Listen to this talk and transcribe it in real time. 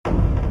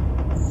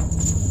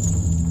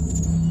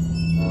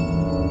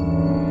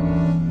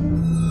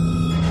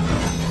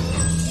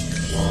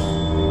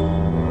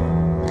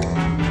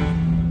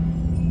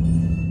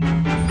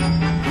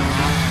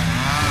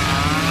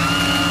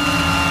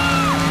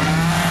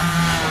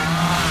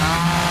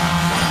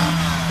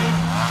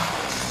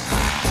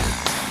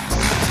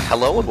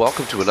Hello and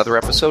welcome to another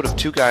episode of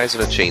Two Guys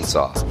and a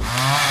Chainsaw.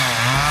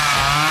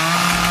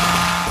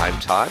 I'm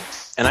Todd.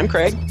 And I'm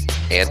Craig.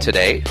 And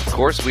today, of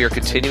course, we are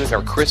continuing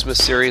our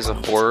Christmas series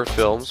of horror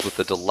films with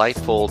the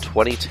delightful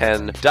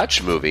 2010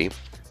 Dutch movie,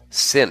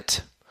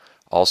 Sint,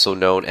 also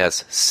known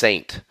as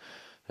Saint.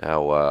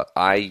 Now,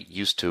 I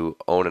used to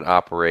own and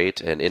operate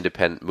an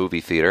independent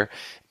movie theater,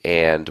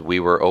 and we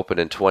were open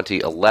in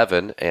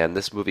 2011, and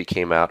this movie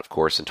came out, of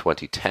course, in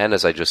 2010,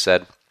 as I just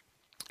said.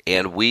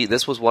 And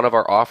this was one of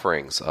our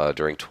offerings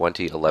during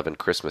 2011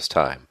 Christmas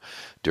time.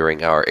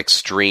 During our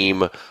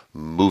extreme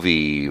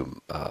movie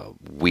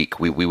week,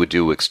 we would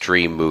do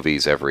extreme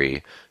movies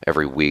every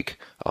week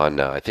on,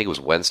 I think it was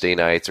Wednesday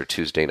nights or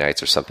Tuesday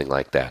nights or something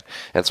like that.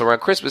 And so around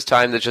Christmas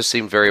time, it just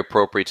seemed very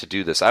appropriate to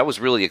do this. I was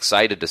really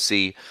excited to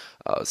see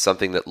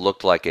something that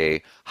looked like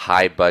a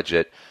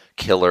high-budget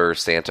killer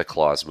Santa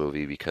Claus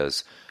movie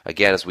because,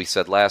 again, as we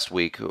said last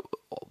week,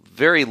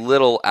 very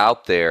little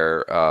out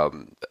there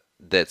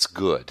that's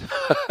good.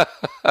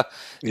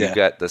 You've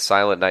got the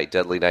Silent Night,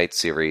 Deadly Night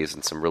series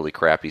and some really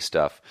crappy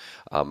stuff.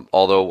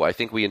 Although I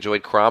think we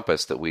enjoyed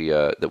Krampus that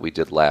we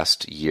did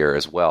last year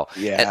as well.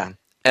 Yeah.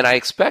 And I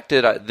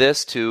expected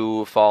this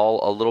to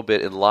fall a little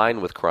bit in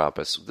line with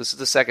Krampus. This is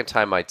the second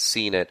time I'd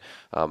seen it,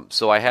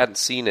 so I hadn't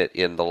seen it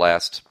in the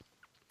last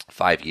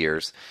 5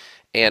 years.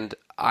 And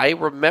I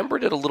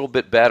remembered it a little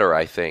bit better,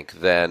 I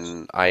think,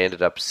 than I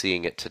ended up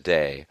seeing it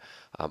today.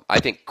 I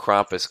think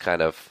Krampus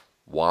kind of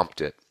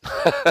whomped it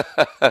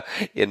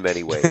in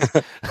many ways.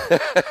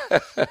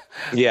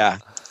 Yeah.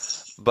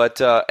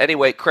 But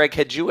anyway, Craig,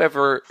 had you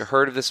ever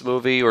heard of this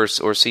movie or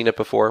seen it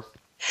before?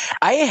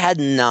 I had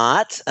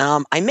not.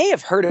 I may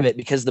have heard of it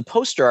because the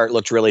poster art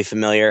looked really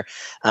familiar,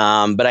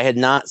 but I had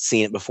not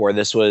seen it before.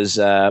 This was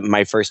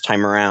my first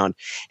time around.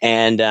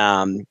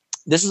 And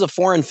this is a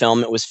foreign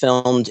film. It was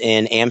filmed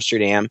in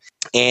Amsterdam,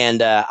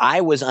 and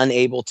I was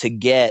unable to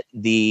get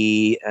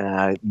the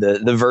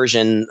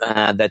version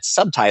that's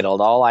subtitled.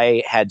 All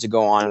I had to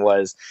go on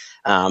was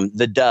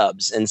the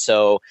dubs, and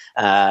so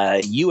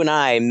you and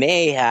I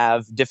may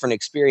have different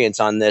experience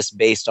on this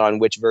based on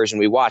which version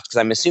we watched. Because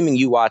I'm assuming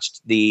you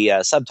watched the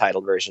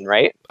subtitled version,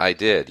 right? I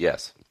did,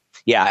 yes.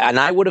 Yeah, and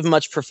I would have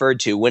much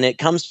preferred to. When it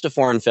comes to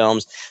foreign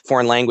films,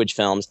 foreign language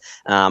films,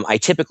 I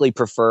typically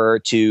prefer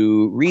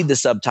to read the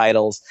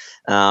subtitles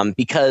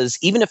because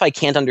even if I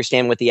can't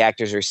understand what the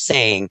actors are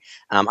saying,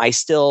 I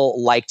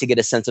still like to get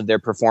a sense of their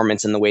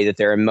performance and the way that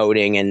they're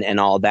emoting and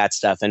all of that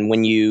stuff. And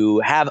when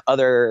you have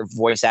other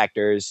voice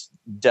actors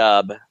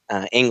dub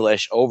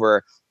English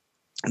over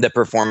the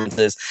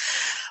performances,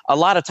 a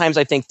lot of times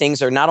I think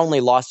things are not only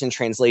lost in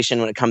translation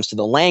when it comes to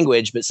the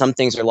language, but some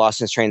things are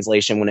lost in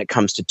translation when it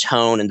comes to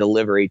tone and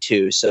delivery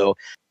too. So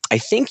I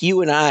think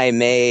you and I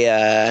may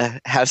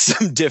have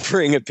some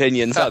differing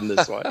opinions on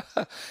this one.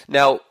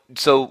 Now,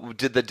 so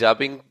did the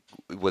dubbing,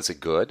 was it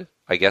good?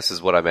 I guess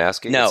is what I'm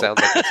asking. No. It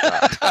sounds like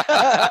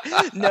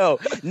it's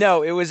not.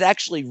 No, it was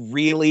actually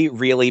really,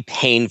 really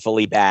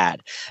painfully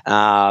bad.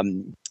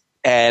 And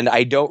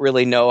I don't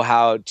really know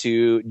how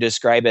to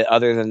describe it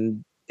other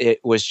than it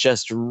was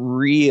just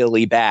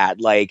really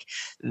bad. Like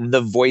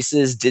the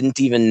voices didn't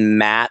even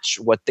match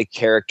what the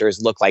characters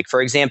look like.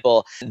 For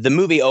example, the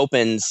movie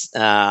opens,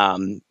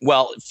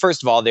 well,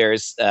 first of all,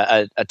 there's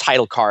a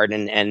title card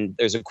and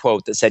there's a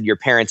quote that said, "Your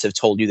parents have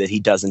told you that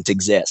he doesn't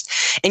exist."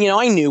 And,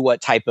 I knew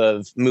what type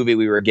of movie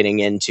we were getting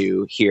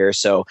into here.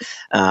 So,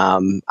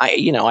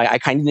 I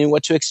kind of knew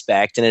what to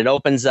expect. And it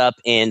opens up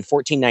in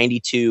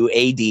 1492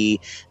 AD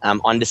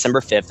on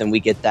December 5th. And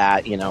we get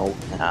that,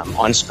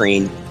 on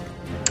screen.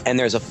 And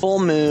there's a full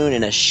moon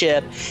and a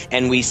ship,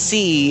 and we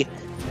see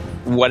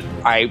what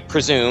I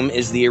presume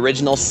is the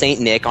original Saint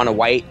Nick on a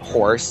white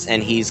horse,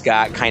 and he's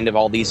got kind of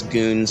all these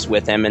goons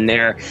with him, and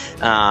they're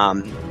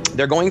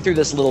going through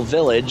this little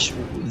village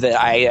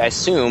that I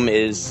assume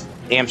is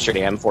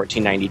Amsterdam,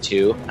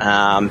 1492,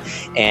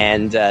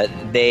 and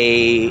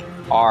they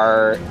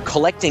are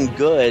collecting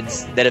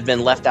goods that have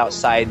been left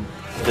outside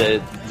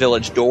the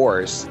village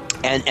doors,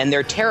 and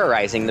they're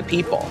terrorizing the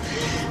people.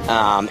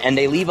 And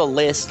they leave a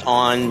list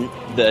on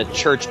the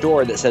church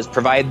door that says,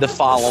 "Provide the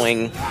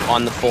following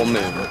on the full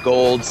moon: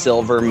 gold,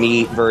 silver,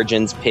 meat,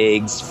 virgins,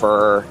 pigs,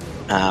 fur,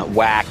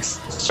 wax,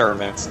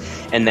 servants."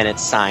 And then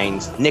it's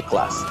signed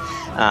Nicholas.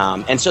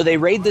 And so they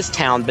raid this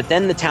town, but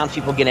then the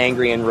townspeople get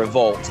angry and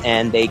revolt,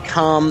 and the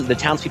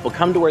townspeople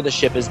come to where the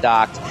ship is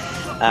docked,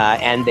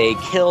 and they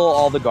kill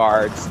all the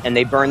guards, and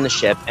they burn the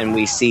ship, and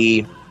we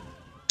see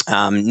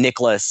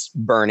Nicholas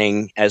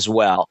burning as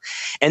well.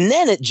 And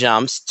then it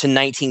jumps to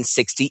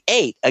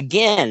 1968,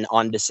 again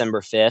on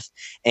December 5th,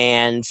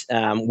 and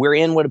we're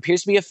in what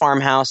appears to be a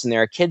farmhouse, and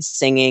there are kids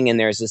singing, and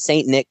there's a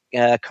St. Nick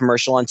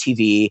commercial on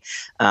TV.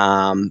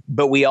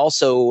 But we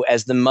also,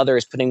 as the mother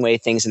is putting away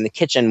things in the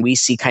kitchen, we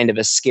see kind of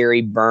a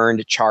scary,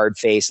 burned, charred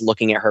face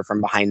looking at her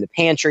from behind the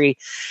pantry.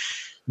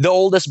 The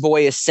oldest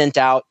boy is sent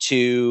out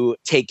to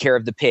take care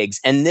of the pigs.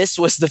 And this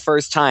was the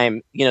first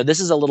time, this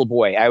is a little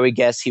boy. I would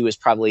guess he was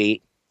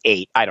probably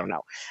 8. I don't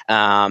know.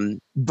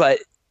 But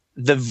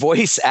the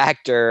voice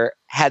actor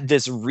had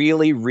this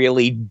really,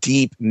 really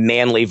deep,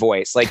 manly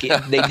voice. Like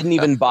they didn't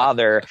even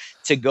bother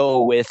to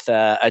go with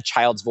a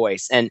child's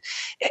voice. And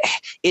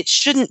it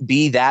shouldn't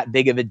be that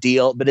big of a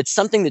deal, but it's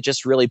something that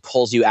just really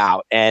pulls you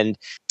out. And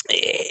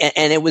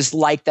it was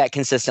like that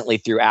consistently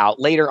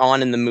throughout. Later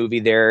on in the movie,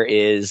 there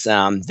is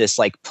this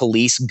like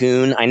police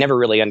goon. I never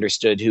really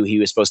understood who he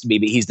was supposed to be,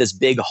 but he's this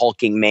big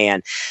hulking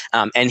man.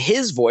 And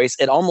his voice,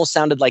 it almost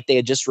sounded like they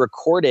had just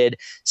recorded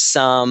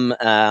some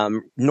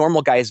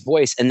normal guy's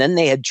voice, and then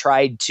they had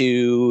tried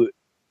to,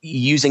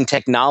 using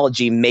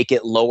technology, make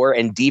it lower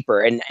and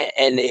deeper, and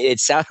it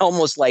sounded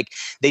almost like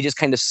they just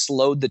kind of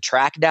slowed the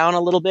track down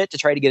a little bit to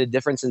try to get a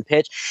difference in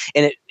pitch,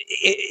 and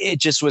it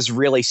just was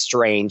really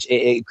strange.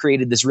 It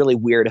created this really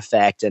weird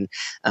effect, and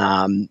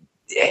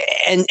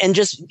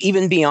just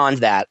even beyond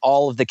that,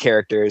 all of the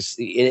characters,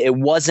 it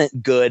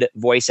wasn't good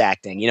voice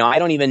acting. I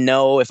don't even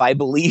know if I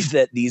believe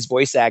that these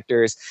voice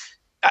actors,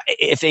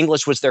 if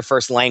English was their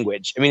first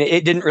language. I mean,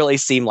 it didn't really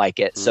seem like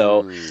it.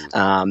 So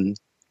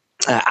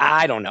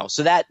I don't know.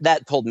 So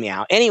that pulled me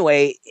out.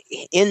 Anyway,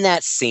 in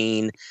that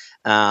scene,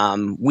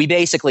 we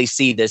basically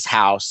see this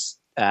house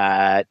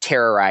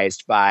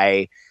terrorized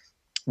by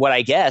what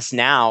I guess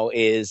now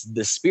is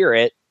the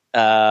spirit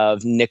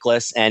of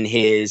Nicholas and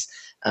his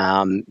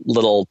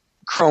little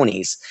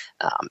cronies.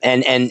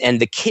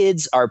 And the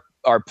kids are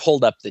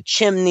pulled up the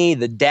chimney.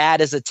 The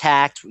dad is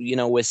attacked,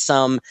 with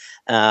some,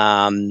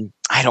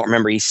 I don't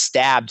remember, he's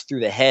stabbed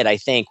through the head, I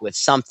think, with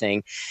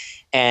something.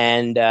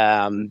 And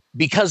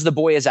because the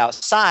boy is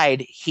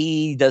outside,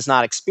 he does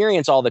not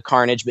experience all the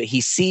carnage, but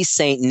he sees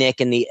Saint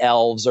Nick and the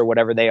elves or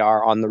whatever they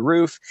are on the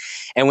roof.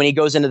 And when he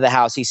goes into the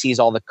house, he sees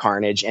all the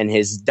carnage, and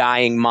his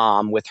dying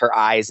mom with her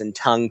eyes and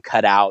tongue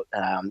cut out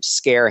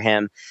scare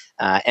him.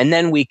 And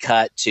then we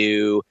cut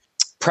to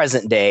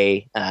present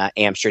day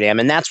Amsterdam,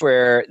 and that's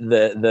where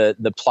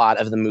the plot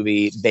of the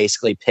movie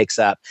basically picks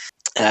up.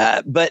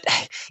 But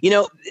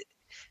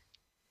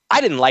I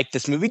didn't like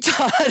this movie,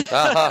 Todd.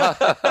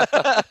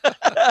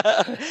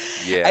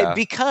 Yeah.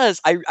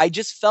 Because I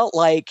just felt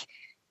like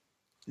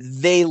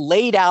they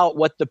laid out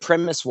what the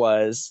premise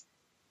was,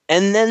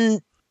 and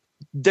then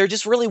there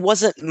just really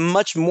wasn't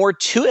much more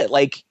to it.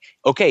 Like,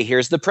 okay,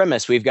 here's the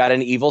premise. We've got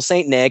an evil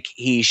Saint Nick.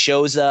 He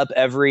shows up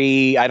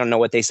every, I don't know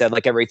what they said,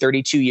 like every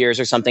 32 years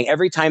or something.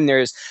 Every time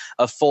there's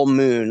a full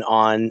moon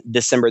on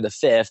December the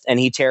 5th, and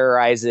he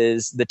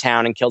terrorizes the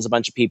town and kills a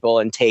bunch of people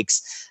and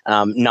takes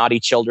naughty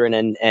children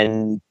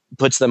and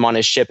puts them on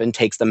his ship and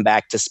takes them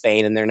back to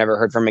Spain, and they're never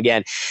heard from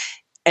again.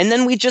 And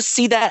then we just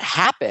see that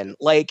happen.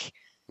 Like,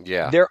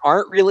 there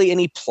aren't really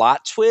any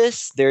plot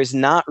twists. There's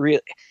not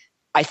really.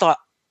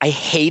 I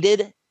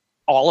hated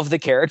all of the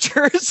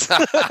characters.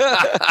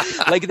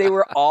 Like, they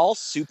were all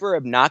super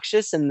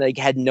obnoxious and they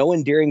had no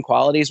endearing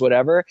qualities,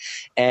 whatever.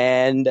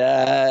 And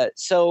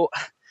so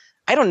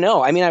I don't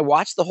know. I mean, I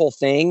watched the whole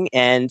thing,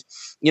 and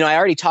I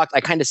already talked.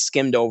 I kind of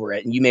skimmed over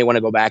it, and you may want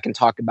to go back and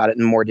talk about it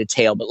in more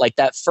detail. But like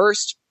that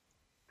first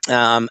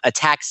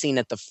attack scene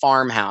at the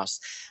farmhouse,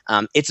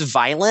 it's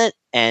violent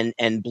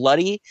and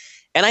bloody,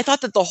 and I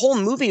thought that the whole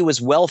movie was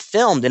well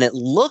filmed and it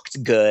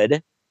looked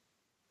good.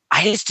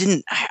 I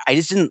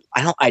didn't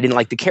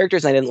like the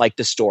characters, and I didn't like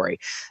the story.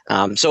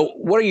 So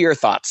what are your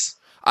thoughts?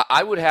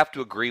 I would have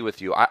to agree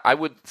with you. I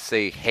would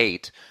say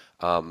hate,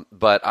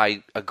 but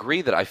I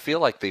agree that I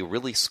feel like they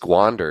really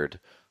squandered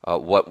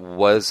what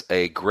was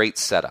a great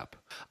setup.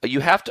 You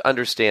have to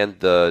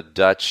understand the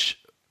Dutch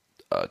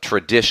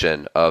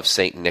tradition of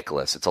Saint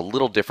Nicholas. It's a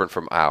little different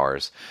from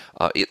ours.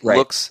 It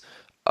looks,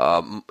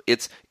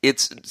 it's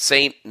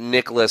Saint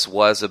Nicholas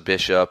was a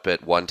bishop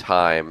at one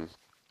time,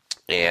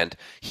 and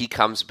he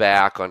comes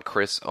back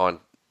on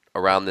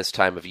around this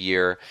time of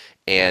year,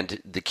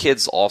 and the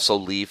kids also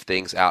leave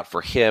things out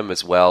for him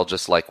as well,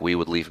 just like we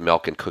would leave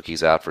milk and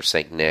cookies out for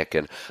Saint Nick.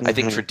 And I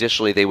think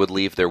traditionally they would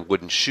leave their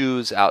wooden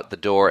shoes out the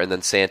door, and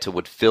then Santa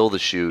would fill the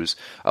shoes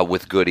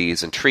with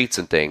goodies and treats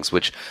and things,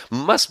 which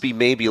must be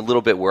maybe a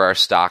little bit where our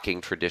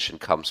stocking tradition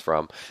comes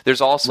from.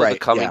 There's also the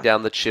coming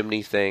down the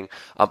chimney thing,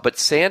 but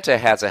Santa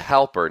has a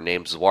helper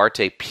named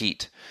Zwarte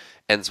Piet.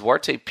 And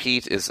Zwarte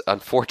Piet is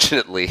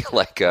unfortunately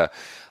like a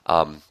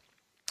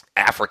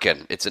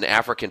African. It's an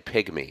African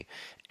pygmy.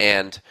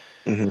 And,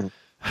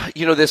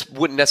 this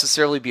wouldn't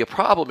necessarily be a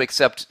problem,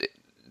 except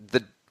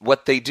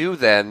what they do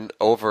then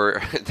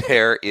over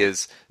there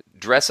is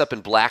dress up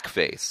in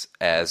blackface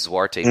as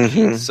Zwarte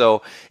Piet.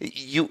 So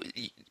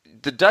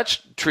the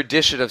Dutch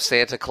tradition of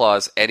Santa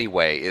Claus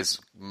anyway is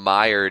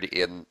mired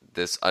in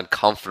this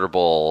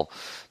uncomfortable,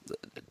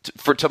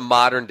 to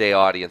modern day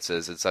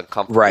audiences, it's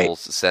uncomfortable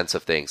sense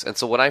of things. And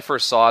so when I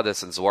first saw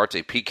this and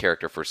Zwarte Piet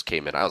character first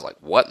came in, I was like,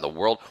 what in the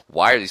world?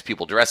 Why are these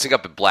people dressing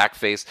up in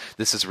blackface?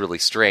 This is really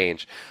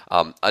strange.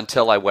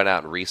 Until I went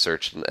out and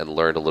researched and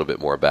learned a little bit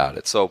more about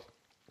it. So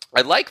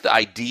I like the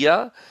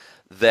idea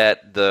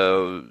that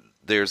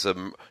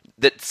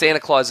that Santa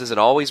Claus isn't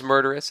always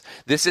murderous.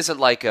 This isn't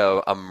like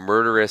a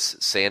murderous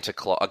Santa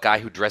Claus, a guy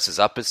who dresses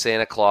up as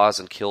Santa Claus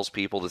and kills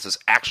people. This is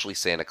actually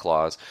Santa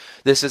Claus.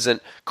 This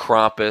isn't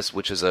Krampus,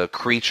 which is a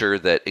creature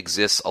that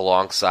exists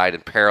alongside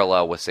and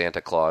parallel with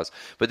Santa Claus.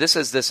 But this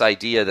is this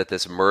idea that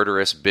this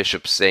murderous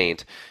bishop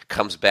saint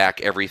comes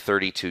back every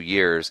 32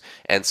 years,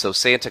 and so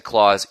Santa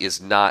Claus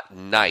is not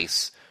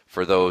nice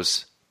for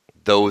those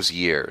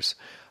years.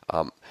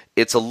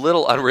 It's a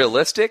little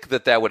unrealistic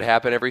that would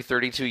happen every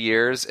 32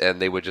 years,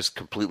 and they would just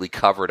completely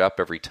cover it up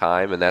every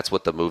time, and that's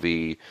what the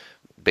movie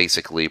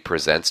basically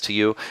presents to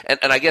you. And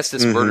I guess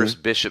this murderous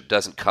bishop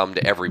doesn't come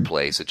to every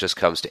place. It just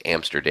comes to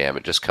Amsterdam.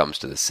 It just comes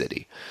to the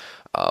city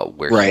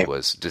where he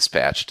was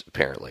dispatched,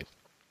 apparently.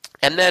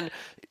 And then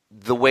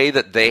the way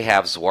that they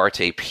have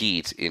Zwarte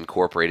Piet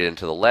incorporated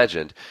into the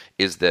legend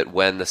is that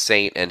when the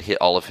saint and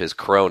all of his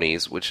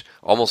cronies, which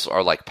almost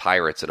are like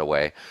pirates in a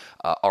way,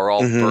 are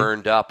all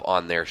burned up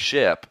on their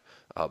ship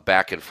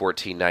back in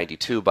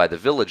 1492 by the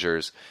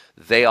villagers,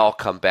 they all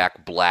come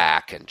back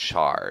black and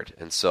charred.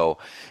 And so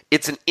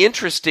it's an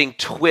interesting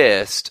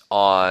twist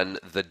on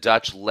the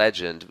Dutch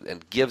legend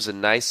and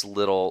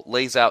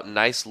lays out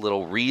nice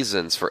little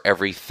reasons for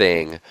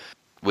everything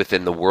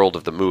within the world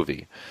of the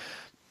movie.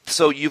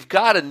 So you've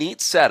got a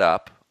neat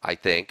setup, I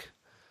think,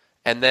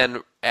 and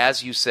then,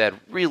 as you said,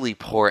 really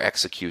poor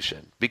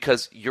execution.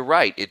 Because you're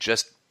right, it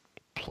just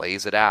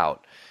plays it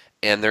out.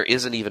 And there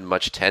isn't even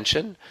much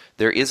tension.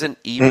 There isn't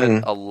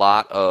even a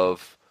lot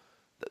of...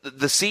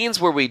 The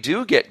scenes where we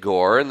do get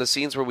gore and the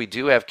scenes where we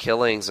do have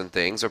killings and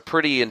things are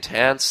pretty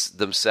intense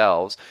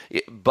themselves,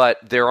 but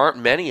there aren't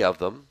many of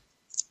them,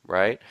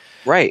 right?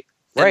 Right.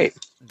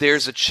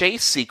 There's a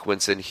chase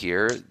sequence in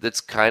here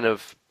that's kind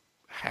of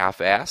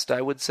half-assed,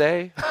 I would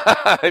say.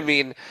 I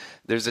mean,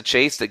 there's a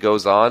chase that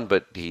goes on,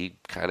 but he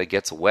kind of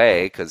gets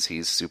away because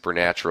he's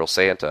supernatural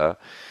Santa.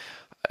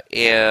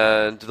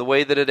 And the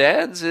way that it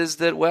ends is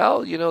that,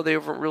 well, they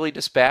haven't really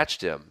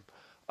dispatched him.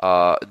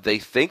 They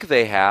think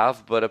they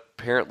have, but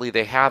apparently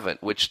they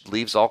haven't, which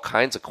leaves all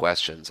kinds of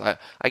questions.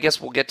 I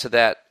guess we'll get to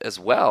that as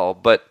well,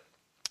 but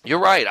you're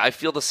right. I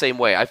feel the same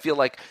way. I feel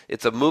like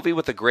it's a movie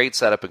with a great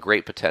setup and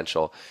great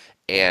potential,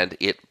 and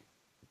it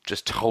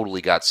just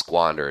totally got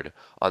squandered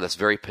on this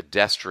very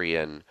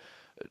pedestrian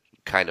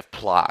kind of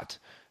plot.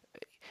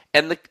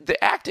 And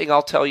the acting,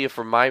 I'll tell you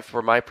from my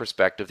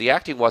perspective, the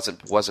acting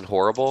wasn't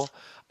horrible.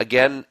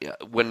 Again,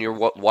 when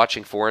you're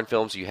watching foreign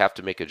films, you have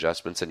to make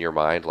adjustments in your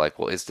mind. Like,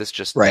 well, is this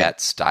just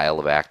that style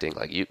of acting?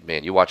 Like,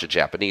 you watch a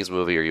Japanese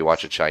movie or you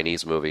watch a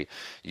Chinese movie,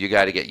 you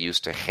got to get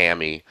used to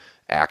hammy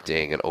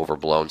acting and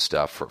overblown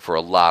stuff for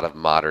a lot of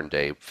modern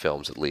day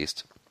films, at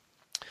least.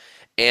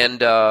 And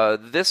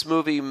this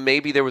movie,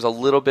 maybe there was a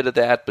little bit of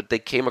that, but they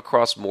came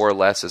across more or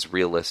less as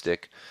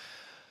realistic.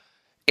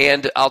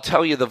 And I'll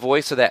tell you, the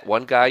voice of that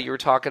one guy you were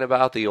talking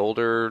about, the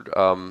older,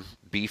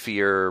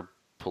 beefier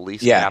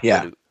police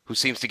captain who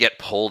seems to get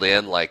pulled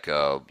in like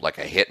a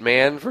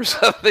hitman for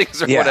some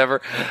things or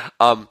whatever,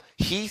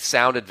 he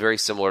sounded very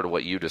similar to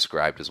what you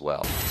described as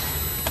well.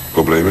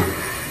 Problemen?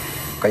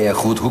 Kan jij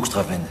goed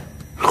Hoekstra vinden?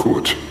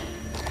 Goed.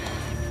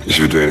 Is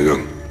hij verdwenen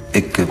dan?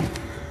 Ik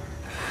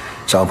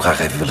zou hem graag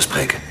even willen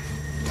spreken.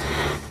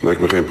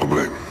 Lijkt me geen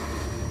probleem.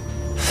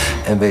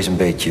 En wees een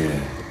beetje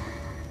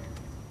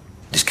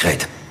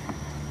discreet.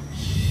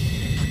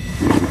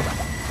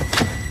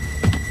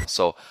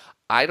 So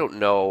I don't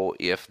know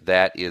if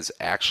that is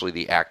actually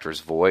the actor's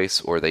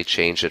voice or they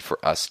changed it for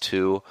us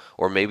too,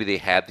 or maybe they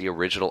had the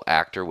original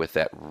actor with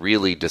that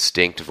really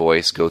distinct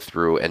voice go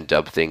through and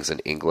dub things in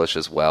English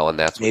as well, and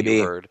that's what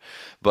you heard.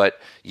 But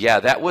yeah,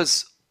 that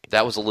was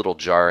a little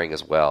jarring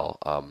as well.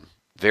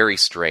 Very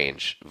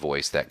strange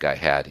voice that guy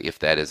had, if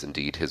that is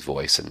indeed his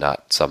voice and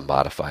not some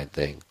modified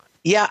thing.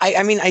 Yeah,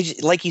 I mean,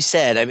 like you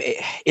said,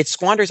 it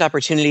squanders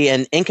opportunity,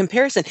 and in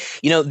comparison,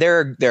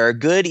 there are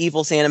good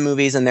evil Santa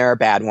movies and there are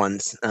bad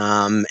ones,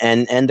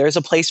 and there's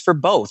a place for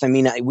both. I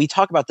mean, we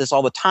talk about this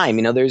all the time.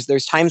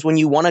 There's times when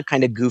you want to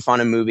kind of goof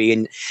on a movie,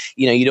 and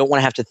you don't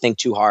want to have to think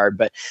too hard,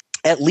 but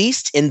at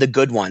least in the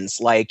good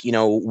ones, like,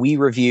 we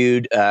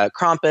reviewed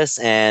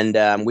Krampus,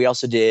 and we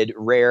also did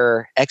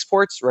rare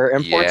imports,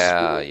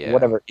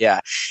 whatever. Yeah.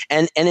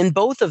 And in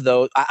both of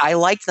those, I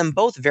liked them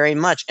both very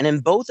much. And in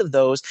both of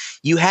those,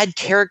 you had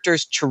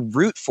characters to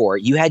root for.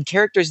 You had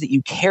characters that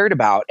you cared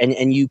about,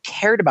 and you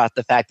cared about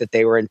the fact that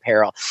they were in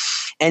peril.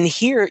 And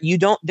here, you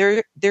don't.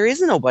 There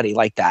is nobody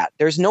like that.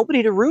 There's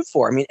nobody to root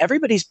for. I mean,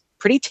 everybody's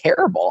pretty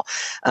terrible.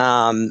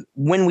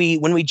 When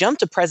we jump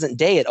to present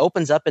day, it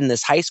opens up in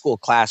this high school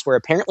class where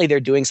apparently they're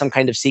doing some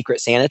kind of secret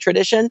Santa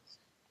tradition.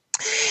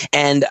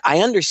 And I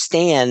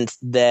understand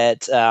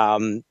that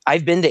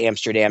I've been to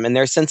Amsterdam, and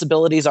their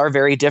sensibilities are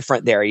very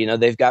different there.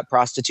 They've got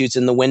prostitutes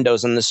in the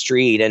windows on the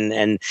street,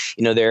 and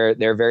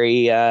they're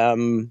very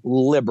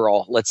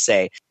liberal, let's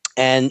say.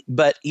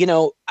 But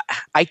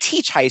I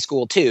teach high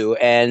school too,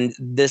 and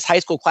this high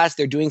school class,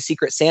 they're doing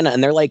Secret Santa,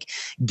 and they're like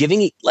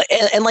giving,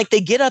 and like they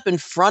get up in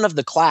front of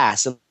the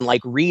class and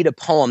like read a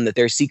poem that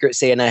their Secret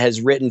Santa has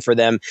written for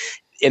them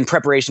in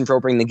preparation for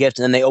opening the gift,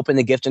 and then they open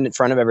the gift in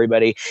front of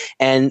everybody.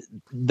 And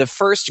the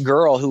first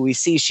girl who we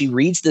see, she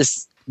reads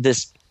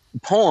this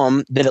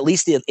poem that, at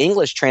least the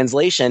English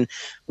translation,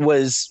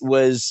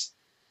 was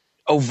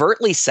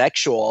overtly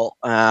sexual,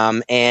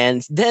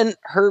 and then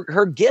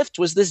her gift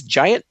was this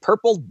giant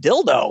purple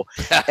dildo,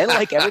 and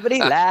like everybody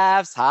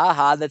laughs, ha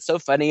ha, that's so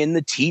funny. And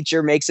the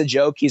teacher makes a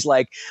joke, he's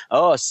like,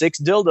 oh, 6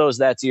 dildos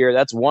that year,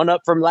 that's 1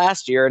 up from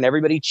last year, and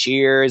everybody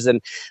cheers.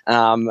 And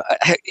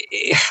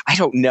I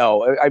don't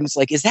know, I'm just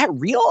like, is that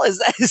real? Is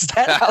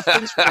that how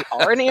things really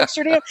are in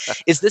Amsterdam?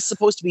 Is this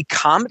supposed to be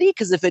comedy?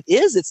 Because if it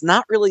is, it's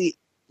not really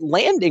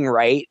landing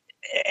right.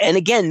 And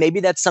again, maybe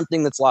that's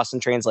something that's lost in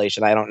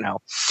translation. I don't know.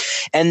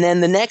 And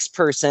then the next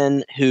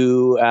person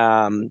who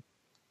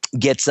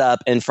gets up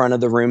in front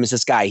of the room is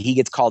this guy. He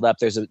gets called up.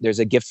 There's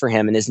a gift for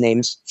him, and his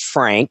name's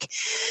Frank.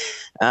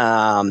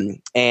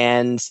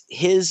 And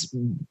his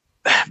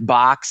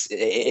box,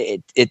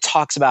 it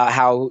talks about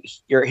how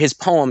his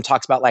poem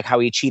talks about like how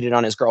he cheated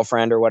on his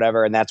girlfriend or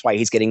whatever, and that's why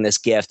he's getting this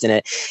gift.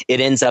 And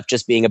it ends up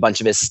just being a bunch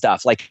of his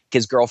stuff. Like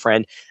his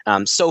girlfriend,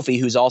 Sophie,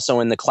 who's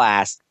also in the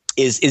class,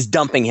 is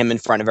dumping him in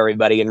front of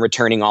everybody and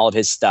returning all of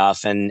his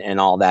stuff and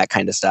all that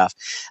kind of stuff.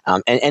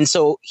 And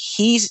so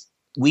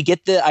we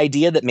get the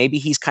idea that maybe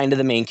he's kind of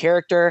the main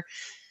character.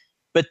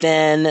 But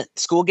then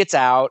school gets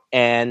out,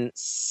 and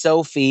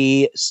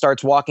Sophie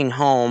starts walking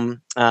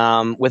home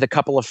with a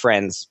couple of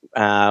friends.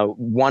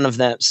 One of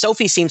them,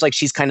 Sophie, seems like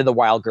she's kind of the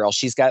wild girl.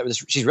 She's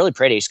really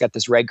pretty. She's got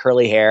this red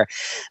curly hair,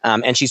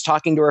 and she's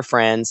talking to her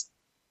friends.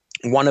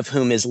 One of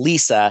whom is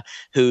Lisa,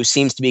 who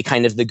seems to be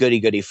kind of the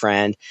goody-goody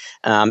friend.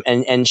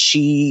 And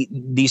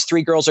these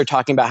 3 girls are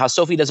talking about how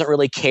Sophie doesn't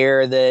really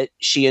care that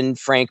she and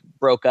Frank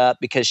broke up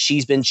because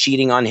she's been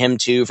cheating on him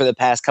too for the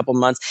past couple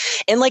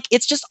months. And like,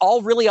 it's just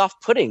all really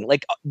off-putting.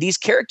 Like, these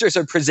characters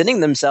are presenting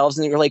themselves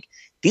and you're like,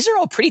 these are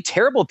all pretty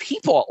terrible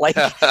people. Like,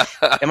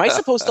 am I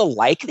supposed to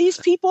like these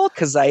people?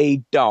 Because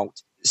I don't.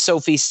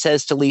 Sophie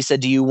says to Lisa,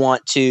 do you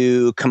want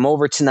to come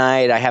over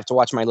tonight? I have to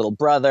watch my little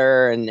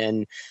brother.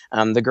 And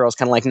the girl's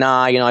kind of like,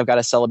 nah, I've got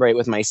to celebrate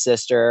with my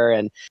sister.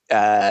 And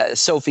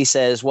Sophie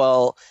says,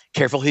 well,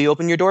 careful who you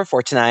open your door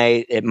for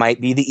tonight. It might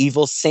be the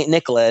evil St.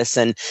 Nicholas.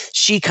 And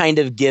she kind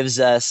of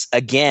gives us,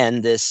 again,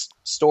 this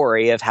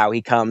story of how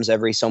he comes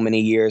every so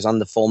many years on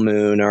the full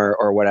moon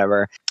or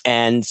whatever.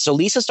 And so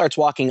Lisa starts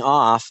walking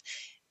off,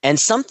 and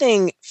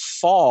something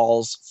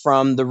falls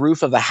from the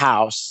roof of a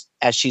house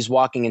as she's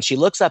walking, and she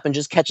looks up and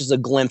just catches a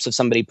glimpse of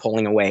somebody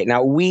pulling away.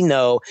 Now, we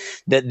know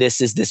that this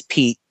is this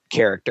Pete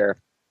character,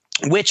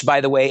 which,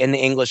 by the way, in the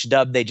English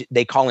dub,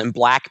 they call him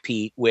Black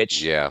Pete,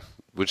 which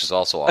is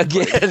also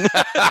again,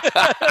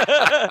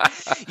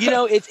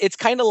 it's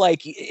kind of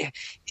like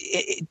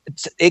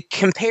it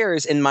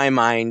compares in my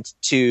mind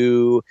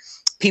to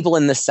people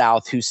in the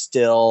South who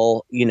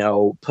still,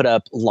 put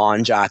up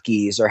lawn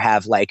jockeys or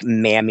have like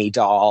mammy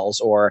dolls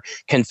or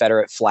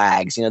Confederate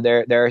flags.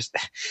 There's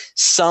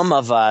some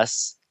of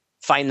us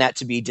find that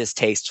to be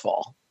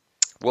distasteful.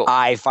 Well,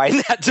 I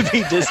find that to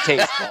be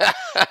distasteful,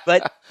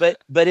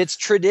 but it's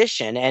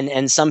tradition,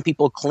 and some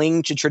people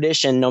cling to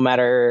tradition no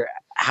matter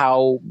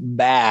how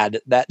bad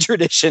that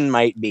tradition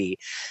might be.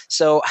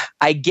 So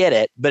I get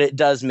it, but it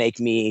does make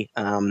me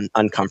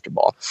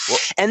uncomfortable. Well,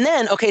 and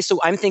then, okay, so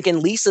I'm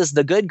thinking Lisa's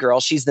the good girl.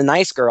 She's the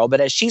nice girl.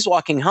 But as she's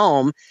walking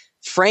home,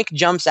 Frank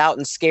jumps out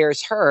and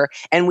scares her.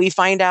 And we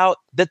find out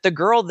that the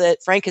girl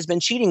that Frank has been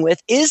cheating with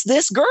is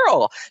this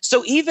girl.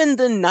 So even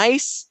the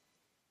nice,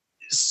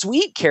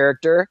 sweet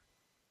character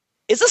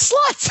is a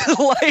slut,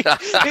 like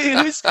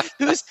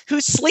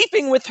who's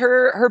sleeping with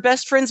her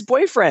best friend's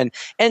boyfriend,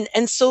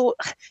 and so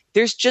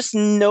there's just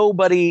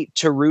nobody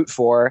to root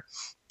for,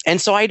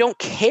 and so I don't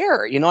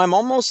care. I'm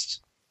almost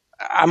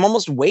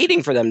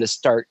waiting for them to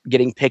start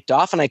getting picked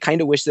off, and I kind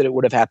of wish that it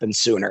would have happened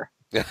sooner.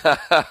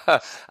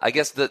 I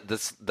guess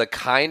the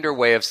kinder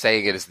way of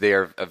saying it is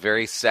they're a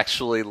very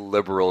sexually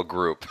liberal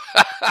group.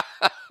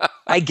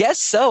 I guess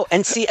so.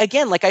 And see,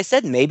 again, like I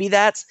said, maybe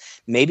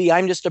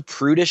I'm just a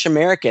prudish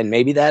American.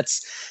 Maybe that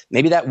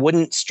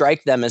wouldn't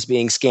strike them as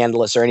being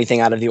scandalous or anything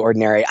out of the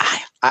ordinary.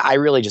 I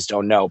really just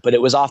don't know, but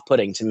it was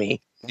off-putting to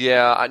me.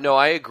 Yeah, no,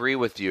 I agree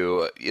with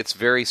you. It's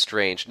very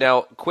strange.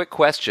 Now, quick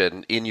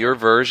question. In your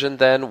version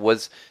then,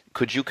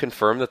 could you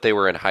confirm that they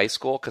were in high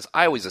school? Because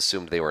I always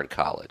assumed they were in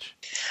college.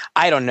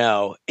 I don't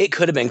know. It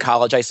could have been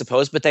college, I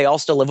suppose, but they all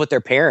still live with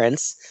their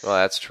parents. Well,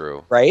 that's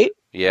true. Right?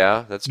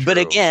 Yeah, that's true. But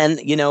again,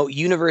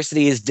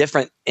 university is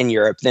different in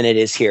Europe than it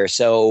is here.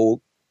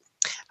 So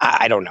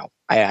I don't know.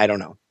 I don't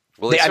know.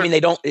 Well, they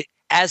don't,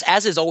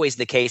 as is always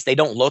the case, they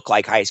don't look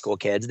like high school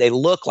kids. They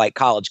look like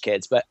college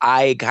kids, but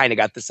I kind of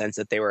got the sense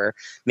that they were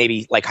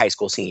maybe like high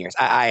school seniors.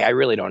 I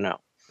really don't know.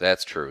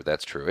 That's true.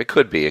 It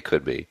could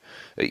be.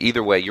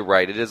 Either way, you're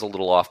right. It is a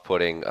little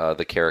off-putting,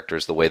 the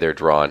characters, the way they're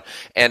drawn.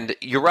 And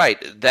you're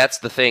right. That's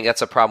the thing.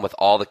 That's a problem with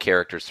all the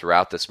characters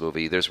throughout this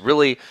movie. There's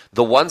really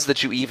the ones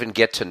that you even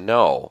get to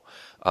know,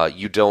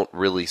 you don't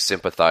really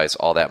sympathize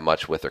all that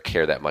much with or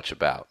care that much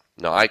about.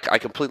 No, I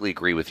completely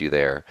agree with you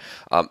there.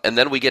 And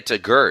then we get to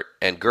Gert,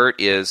 and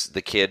Gert is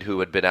the kid who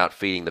had been out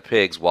feeding the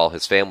pigs while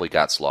his family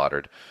got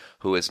slaughtered,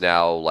 who is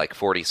now like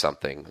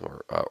 40-something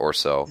or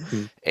so.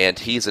 Mm-hmm. And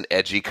he's an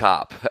edgy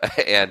cop,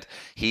 and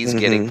he's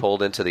getting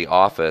pulled into the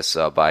office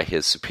by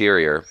his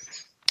superior,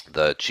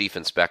 the chief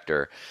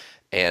inspector,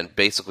 and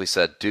basically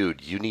said,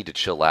 dude, you need to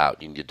chill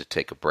out. You need to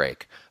take a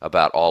break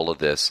about all of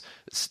this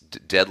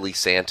deadly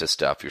Santa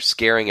stuff. You're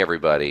scaring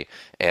everybody.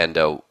 And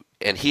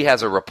he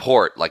has a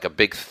report, like a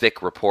big,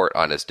 thick report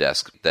on his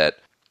desk that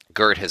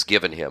Gert has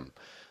given him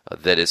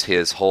that is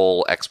his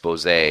whole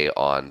expose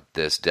on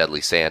this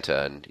deadly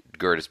Santa. And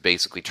Gert is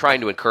basically trying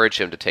to encourage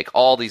him to take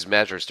all these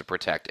measures to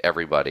protect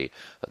everybody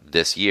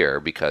this year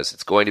because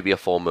it's going to be a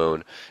full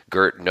moon.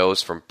 Gert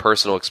knows from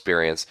personal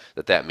experience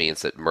that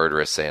means that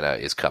murderous Santa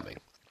is coming.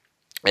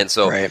 And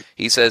so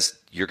he says,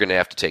 you're going to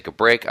have to take a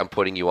break. I'm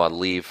putting you on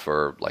leave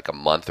for like a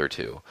month or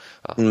two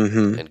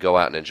and go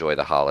out and enjoy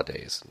the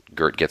holidays.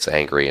 Gert gets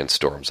angry and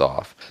storms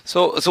off.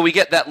 So we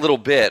get that little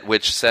bit,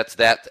 which sets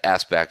that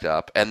aspect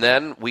up. And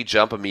then we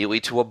jump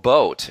immediately to a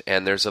boat.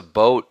 And there's a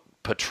boat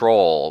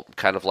patrol,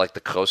 kind of like the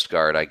Coast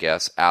Guard, I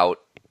guess, out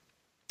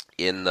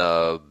in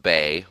the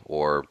bay,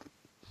 or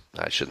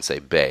I shouldn't say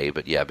bay,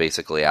 but yeah,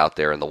 basically out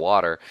there in the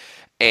water.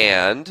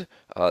 And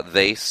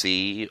they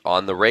see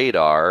on the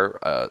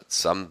radar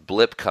some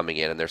blip coming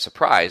in, and they're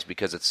surprised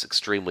because it's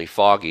extremely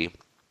foggy.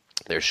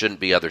 There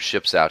shouldn't be other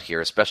ships out here,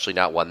 especially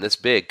not one this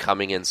big,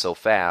 coming in so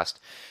fast.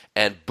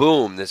 And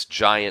boom,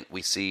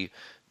 we see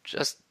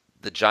just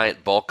the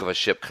giant bulk of a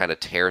ship kind of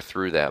tear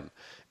through them.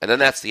 And then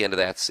that's the end of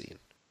that scene.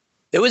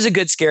 It was a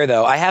good scare,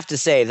 though. I have to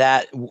say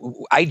that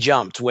I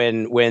jumped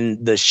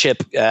when the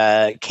ship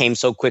came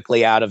so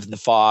quickly out of the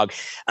fog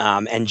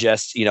and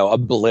just,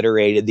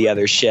 obliterated the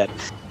other ship.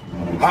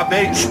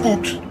 HB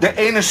spoed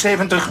de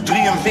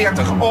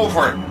 7143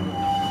 over.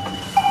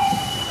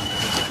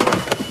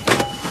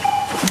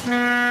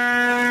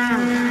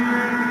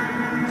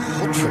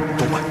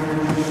 Godverdomme.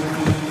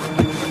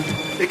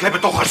 Ik heb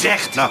het toch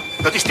gezegd. Nou,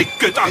 dat is die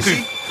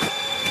kut-accu.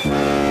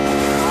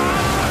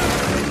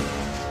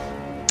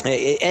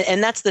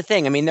 And that's the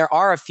thing. I mean, there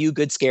are a few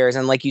good scares,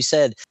 and like you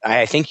said,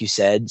 I think you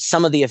said,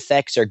 some of the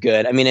effects are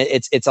good. I mean,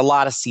 it's a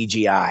lot of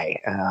CGI.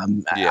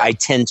 I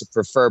tend to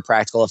prefer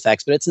practical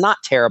effects, but it's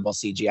not terrible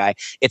CGI.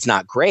 It's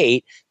not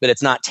great, but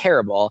it's not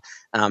terrible.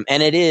 And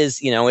it is,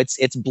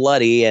 it's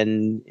bloody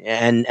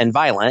and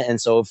violent. And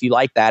so if you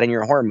like that in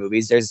your horror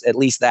movies, there's at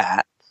least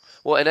that.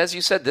 Well, and as you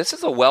said, this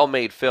is a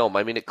well-made film.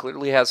 I mean, it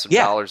clearly has some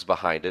dollars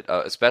behind it,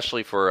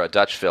 especially for a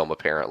Dutch film,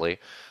 apparently.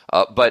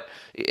 So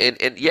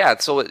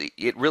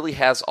it really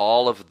has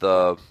all of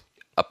the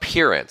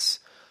appearance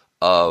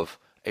of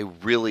a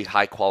really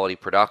high-quality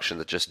production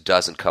that just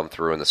doesn't come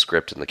through in the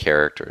script and the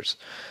characters.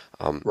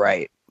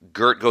 Right.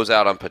 Gert goes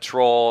out on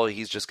patrol.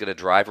 He's just going to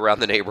drive around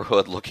the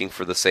neighborhood looking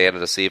for the Santa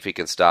to see if he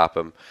can stop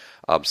him.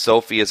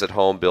 Sophie is at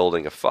home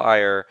building a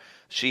fire.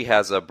 She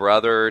has a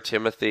brother,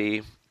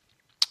 Timothy,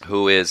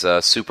 who is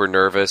super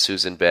nervous,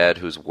 who's in bed,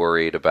 who's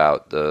worried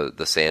about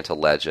the Santa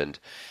legend.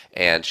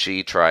 And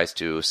she tries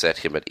to set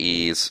him at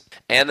ease.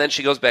 And then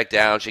she goes back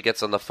down. She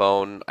gets on the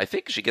phone. I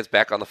think she gets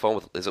back on the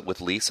phone with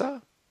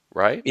Lisa,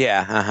 right?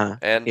 Yeah.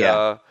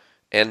 Uh-huh.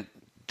 And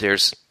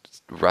there's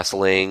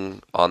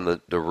rustling on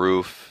the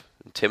roof.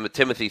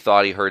 Timothy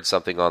thought he heard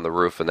something on the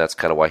roof, and that's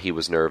kind of why he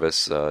was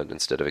nervous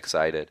instead of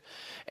excited.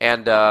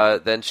 And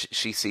then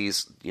she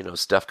sees,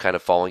 stuff kind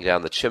of falling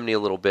down the chimney a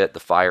little bit.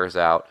 The fire's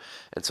out.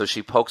 And so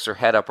she pokes her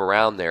head up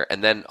around there.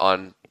 And then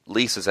on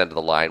Lisa's end of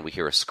the line, we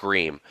hear a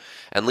scream.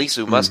 And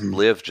Lisa, who must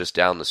live just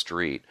down the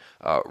street,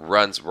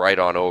 runs right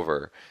on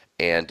over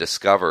and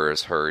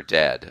discovers her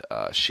dead.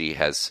 She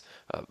has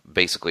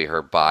basically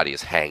her body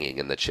is hanging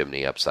in the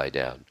chimney upside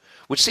down,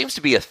 which seems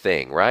to be a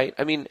thing, right?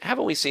 I mean,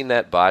 haven't we seen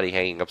that body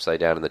hanging upside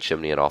down in the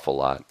chimney an awful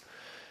lot?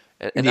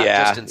 And not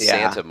just in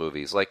Santa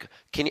movies. Like,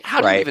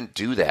 how do you even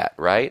do that,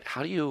 right?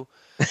 How do you...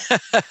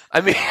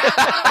 I mean...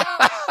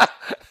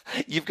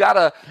 You've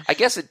got I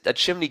guess a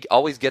chimney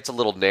always gets a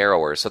little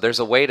narrower, so there's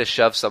a way to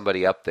shove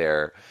somebody up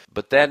there,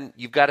 but then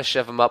you've got to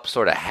shove them up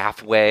sort of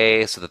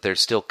halfway so that they're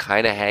still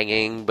kind of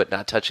hanging but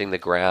not touching the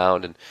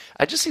ground, and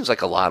it just seems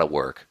like a lot of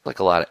work, like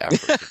a lot of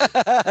effort.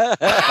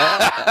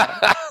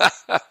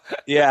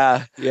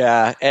 Yeah,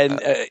 and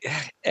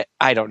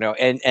I don't know,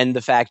 and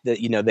the fact that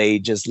they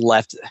just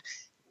left.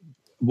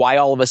 Why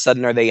all of a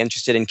sudden are they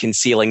interested in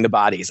concealing the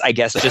bodies? I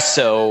guess just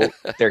so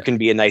there can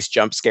be a nice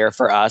jump scare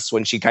for us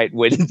when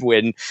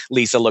when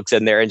Lisa looks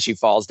in there and she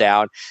falls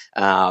down.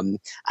 I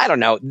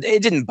don't know.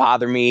 It didn't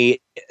bother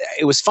me.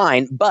 It was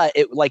fine, but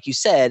like you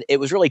said,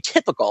 it was really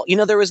typical.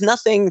 There was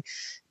nothing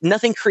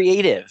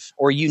creative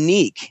or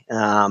unique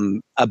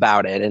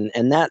about it,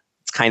 and that.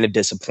 Kind of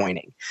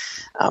disappointing.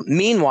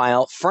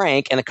 Meanwhile,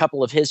 Frank and a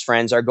couple of his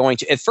friends are going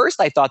to. At first,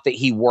 I thought that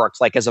he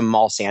worked like as a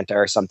mall Santa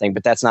or something,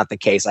 but that's not the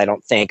case. I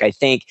don't think. I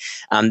think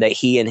that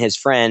he and his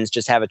friends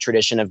just have a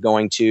tradition of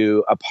going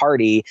to a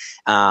party.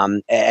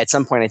 At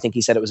some point, I think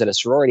he said it was at a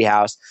sorority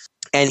house.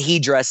 And he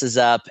dresses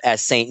up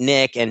as Saint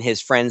Nick, and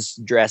his friends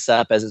dress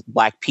up as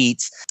Black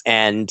Pete's,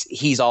 and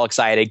he's all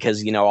excited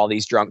because all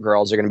these drunk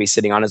girls are going to be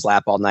sitting on his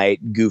lap all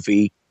night,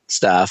 goofy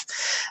stuff.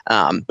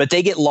 But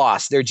they get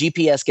lost. Their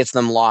GPS gets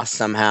them lost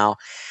somehow,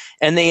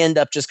 and they end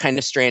up just kind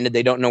of stranded.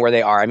 They don't know where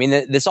they are. I mean,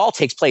 this all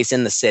takes place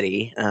in the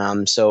city,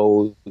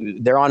 so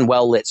they're on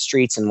well-lit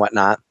streets and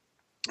whatnot.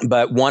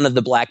 But one of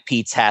the Black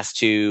Pete's has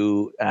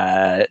to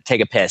take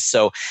a piss.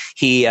 So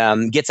he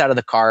gets out of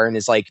the car and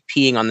is like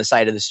peeing on the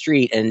side of the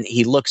street. And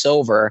he looks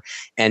over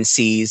and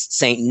sees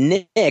Saint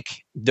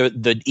Nick,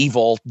 the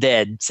evil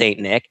dead Saint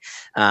Nick.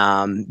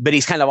 But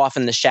he's kind of off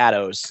in the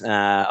shadows,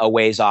 a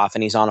ways off,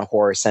 and he's on a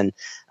horse. And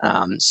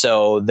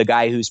so the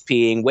guy who's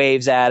peeing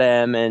waves at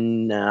him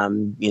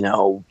and,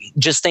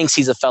 just thinks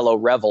he's a fellow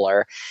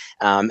reveler.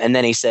 And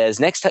then he says,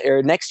 next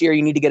year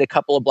you need to get a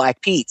couple of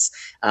Black Pete's.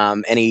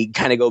 And he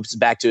kind of goes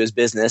back to his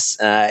business.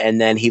 And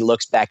then he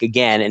looks back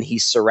again and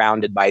he's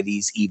surrounded by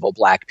these evil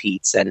Black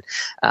Pete's. And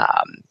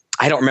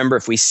I don't remember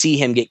if we see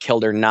him get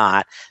killed or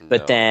not.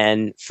 But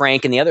then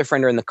Frank and the other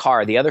friend are in the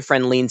car. The other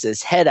friend leans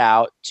his head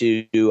out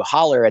to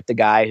holler at the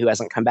guy who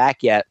hasn't come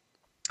back yet.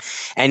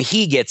 And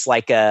he gets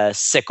like a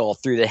sickle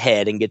through the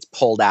head and gets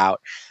pulled out.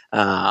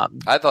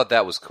 I thought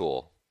that was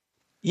cool.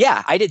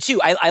 Yeah, I did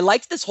too. I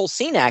liked this whole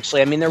scene,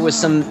 actually. I mean, there was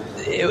some.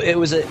 It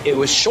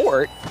was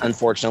short,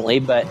 unfortunately,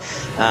 but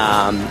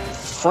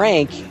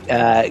Frank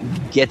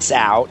gets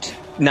out,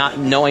 not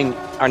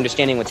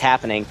understanding what's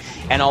happening,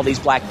 and all these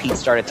Black Pete's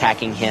start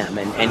attacking him,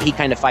 and he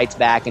kind of fights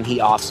back, and he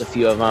offs a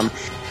few of them.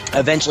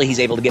 Eventually, he's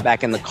able to get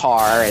back in the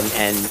car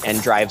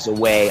and drives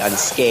away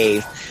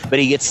unscathed. But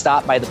he gets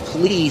stopped by the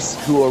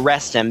police, who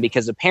arrest him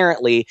because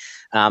apparently,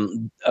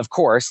 of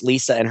course,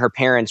 Lisa and her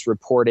parents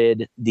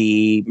reported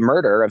the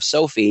murder of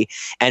Sophie.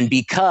 And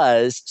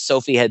because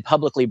Sophie had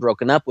publicly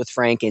broken up with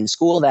Frank in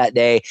school that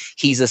day,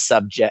 he's a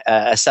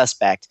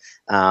suspect.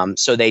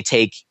 So they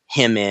take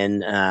him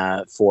in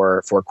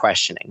for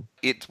questioning.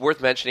 It's worth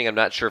mentioning, I'm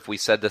not sure if we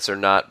said this or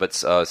not, but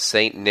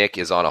Saint Nick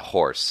is on a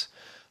horse.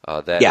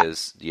 That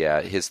is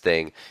his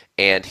thing.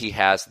 And he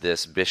has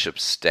this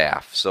bishop's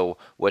staff. So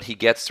what he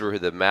gets through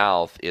the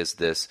mouth is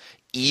this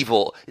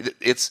evil...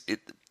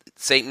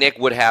 Saint Nick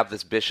would have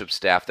this bishop's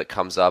staff that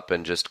comes up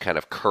and just kind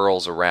of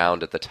curls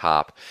around at the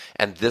top.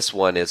 And this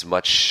one is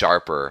much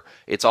sharper.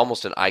 It's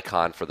almost an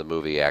icon for the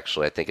movie,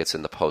 actually. I think it's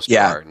in the poster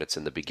art and it's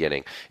in the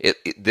beginning.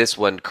 This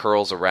one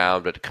curls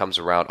around, but it comes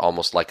around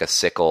almost like a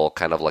sickle,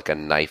 kind of like a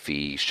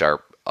knifey,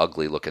 sharp,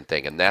 ugly-looking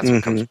thing. And that's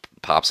what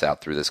pops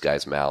out through this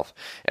guy's mouth.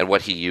 And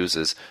what he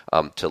uses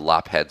to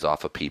lop heads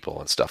off of people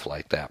and stuff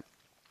like that.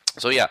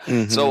 So,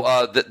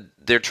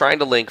 they're trying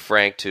to link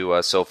Frank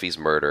to Sophie's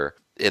murder.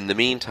 In the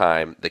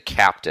meantime, the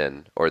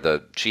captain, or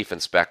the chief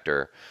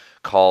inspector,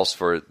 calls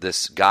for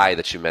this guy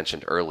that you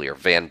mentioned earlier,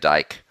 Van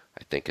Dyke,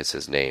 I think is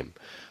his name,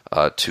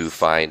 to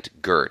find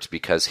Gert,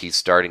 because he's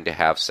starting to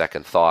have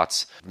second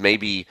thoughts.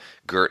 Maybe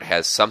Gert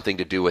has something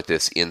to do with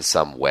this in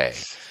some way.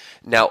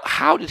 Now,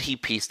 how did he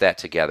piece that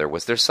together?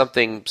 Was there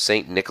something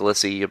St.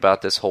 Nicholas-y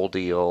about this whole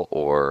deal,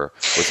 or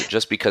was it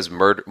just because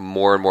more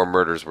and more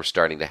murders were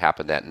starting to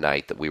happen that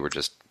night that we were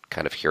just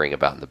kind of hearing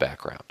about in the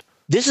background?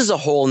 This is a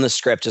hole in the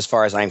script as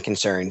far as I'm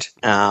concerned.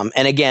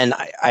 And again,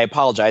 I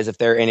apologize if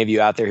there are any of you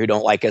out there who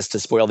don't like us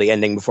to spoil the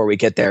ending before we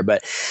get there.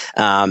 But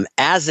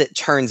as it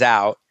turns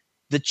out,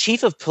 the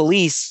chief of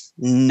police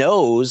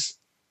knows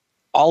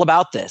all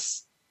about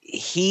this.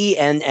 He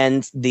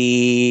and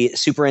the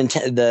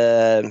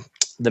superintendent,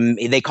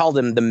 they called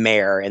him the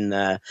mayor in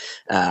the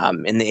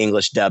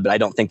English dub, but I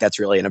don't think that's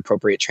really an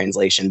appropriate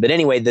translation. But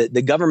anyway,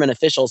 the government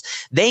officials,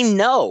 they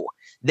know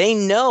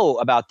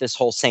about this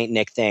whole Saint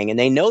Nick thing, and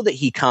they know that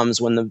he comes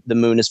when the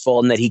moon is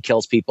full and that he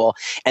kills people,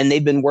 and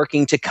they've been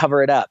working to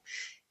cover it up.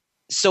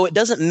 So it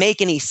doesn't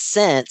make any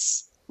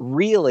sense,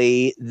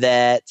 really,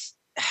 that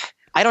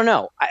I don't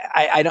know.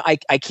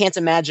 I can't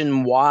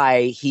imagine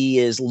why he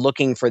is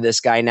looking for this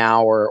guy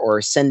now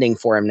or sending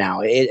for him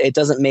now. It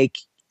doesn't make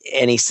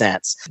any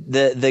sense.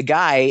 The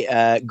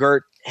guy,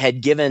 Gert,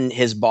 had given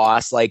his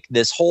boss like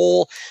this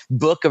whole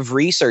book of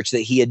research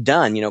that he had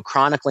done,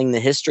 chronicling the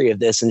history of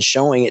this and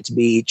showing it to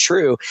be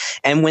true.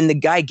 And when the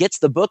guy gets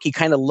the book, he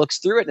kind of looks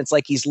through it and it's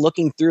like he's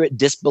looking through it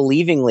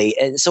disbelievingly.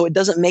 And so it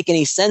doesn't make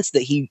any sense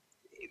that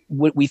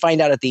we find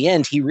out at the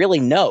end, he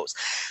really knows.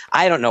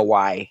 I don't know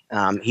why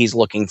he's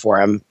looking for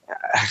him.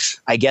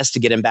 I guess to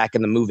get him back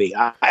in the movie.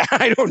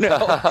 I don't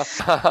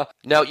know.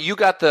 Now, you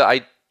got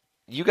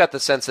the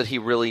sense that he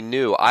really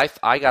knew.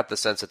 I got the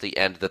sense at the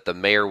end that the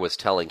mayor was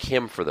telling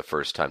him for the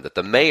first time, that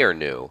the mayor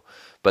knew,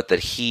 but that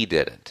he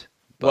didn't.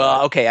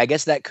 Well, okay, I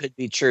guess that could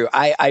be true.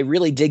 I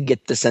really did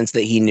get the sense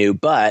that he knew,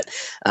 but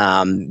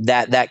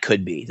that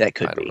could be.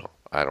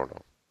 I don't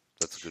know.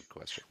 That's a good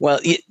question. Well,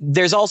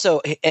 there's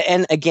also,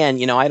 and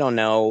again, I don't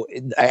know.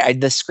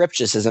 The script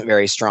just isn't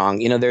very strong.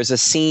 There's a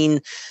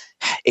scene.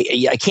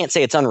 I can't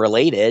say it's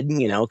unrelated,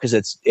 because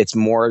it's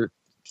more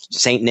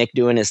Saint Nick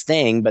doing his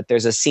thing, but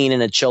there's a scene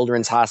in a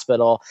children's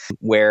hospital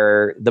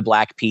where the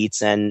Black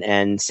Pete's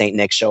and Saint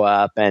Nick show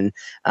up, and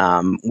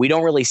we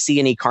don't really see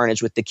any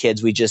carnage with the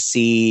kids. We just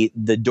see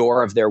the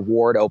door of their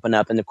ward open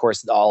up, and of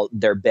course all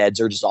their beds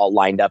are just all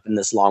lined up in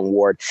this long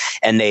ward,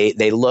 and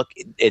they look,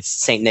 it's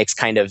Saint Nick's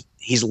kind of,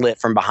 he's lit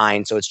from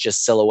behind, so it's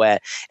just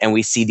silhouette, and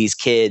we see these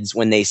kids,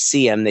 when they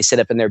see him, they sit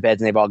up in their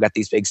beds and they've all got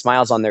these big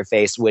smiles on their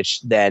face,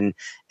 which then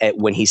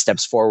when he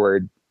steps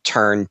forward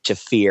turn to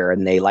fear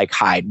and they like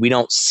hide. We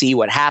don't see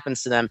what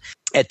happens to them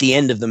at the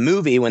end of the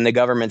movie when the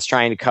government's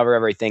trying to cover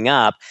everything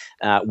up.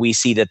 We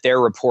see that they're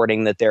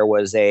reporting that there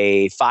was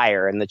a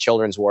fire in the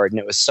children's ward, and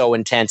it was so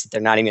intense that they're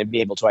not even going to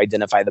be able to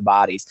identify the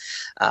bodies.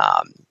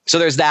 So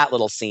there's that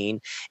little scene,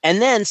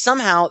 and then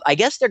somehow I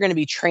guess they're going to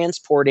be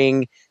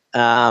transporting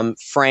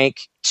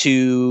Frank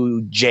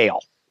to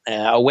jail.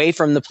 Away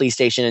from the police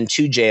station and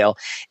to jail,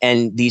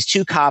 and these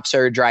two cops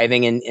are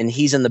driving, and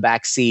he's in the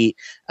back seat,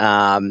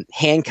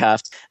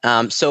 handcuffed.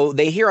 So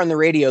they hear on the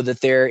radio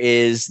that there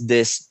is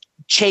this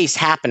chase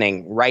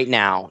happening right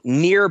now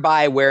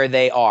nearby where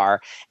they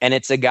are, and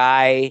it's a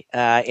guy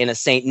in a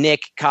Saint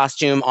Nick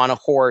costume on a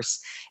horse,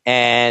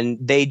 and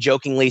they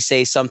jokingly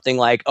say something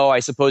like, "Oh,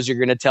 I suppose you're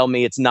going to tell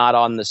me it's not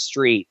on the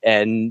street,"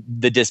 and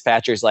the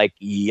dispatcher's like,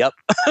 "Yep."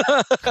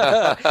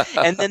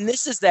 And then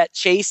this is that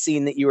chase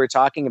scene that you were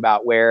talking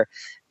about where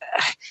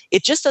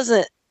it just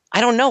doesn't, I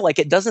don't know, like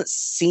it doesn't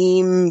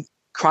seem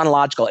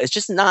chronological. It's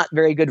just not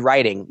very good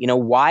writing. You know,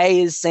 why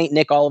is Saint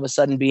Nick all of a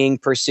sudden being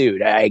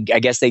pursued? I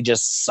guess they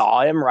just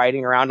saw him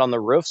riding around on the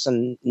roofs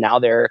and now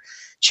they're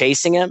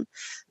chasing him.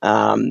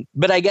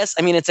 But I guess,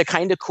 I mean, it's a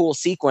kind of cool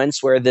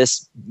sequence where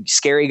this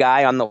scary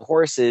guy on the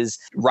horse is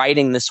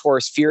riding this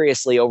horse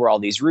furiously over all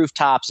these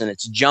rooftops, and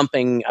it's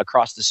jumping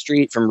across the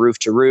street from roof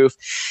to roof.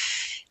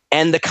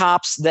 And the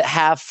cops that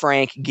have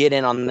Frank get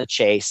in on the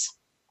chase,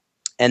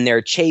 and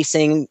they're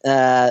chasing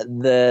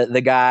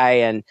the guy,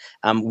 and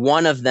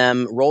one of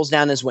them rolls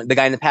down the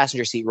guy in the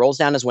passenger seat rolls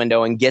down his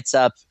window and gets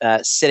up,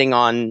 sitting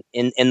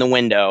in the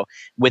window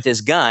with his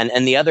gun,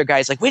 and the other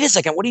guy's like, "Wait a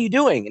second, what are you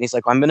doing?" And he's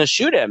like, "I'm going to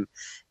shoot him."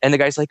 And the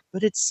guy's like,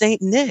 "But it's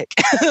Saint Nick,"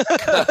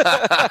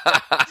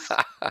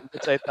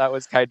 which I thought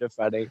was kind of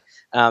funny.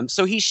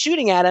 So he's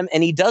shooting at him,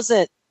 and he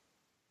doesn't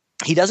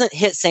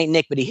hit Saint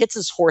Nick, but he hits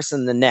his horse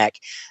in the neck.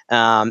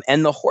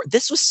 And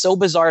this was so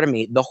bizarre to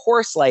me. The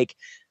horse like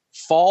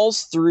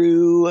falls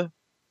through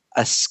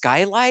a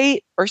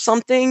skylight or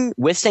something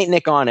with Saint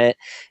Nick on it,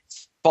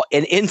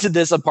 and into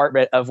this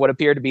apartment of what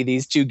appear to be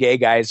these two gay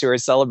guys who are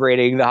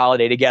celebrating the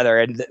holiday together.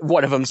 And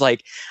one of them's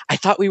like, "I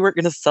thought we weren't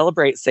going to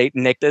celebrate Saint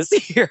Nick this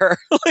year."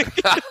 Like,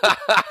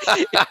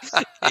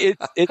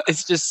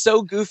 it's just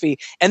so goofy.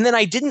 And then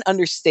I didn't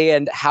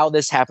understand how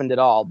this happened at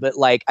all, but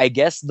like, I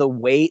guess the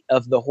weight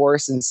of the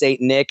horse and Saint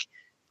Nick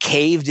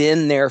caved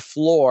in their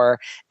floor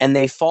and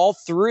they fall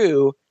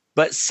through,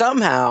 but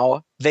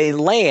somehow they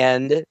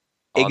land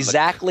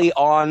exactly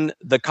on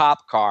the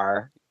cop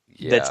car.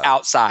 Yeah. That's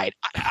outside.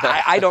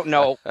 I don't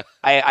know.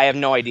 I have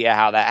no idea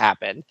how that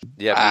happened.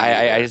 Yeah,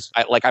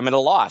 I'm at a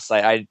loss.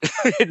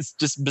 It's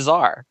just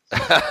bizarre.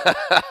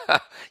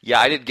 Yeah,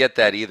 I didn't get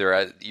that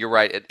either. You're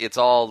right. It's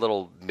all a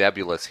little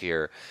nebulous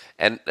here.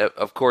 And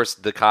of course,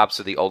 the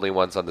cops are the only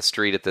ones on the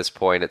street at this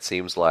point. It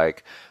seems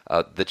like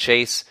the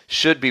chase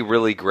should be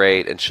really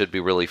great and should be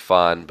really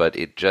fun, but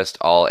it just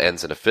all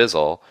ends in a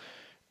fizzle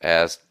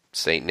as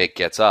Saint Nick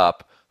gets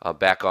up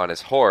back on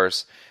his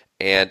horse,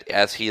 and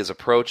as he is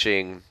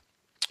approaching.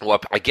 Well,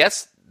 I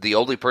guess the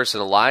only person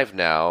alive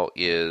now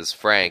is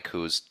Frank,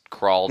 who's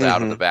crawled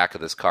out of the back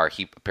of this car.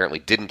 He apparently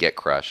didn't get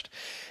crushed.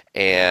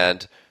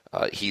 And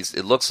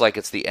it looks like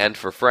it's the end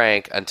for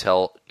Frank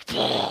until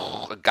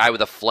a guy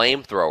with a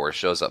flamethrower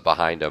shows up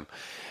behind him.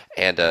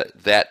 And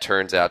that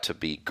turns out to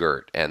be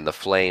Gert. And the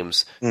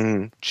flames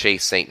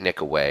chase St. Nick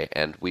away.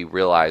 And we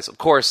realize, of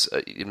course,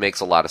 it makes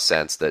a lot of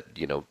sense that,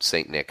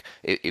 St. Nick,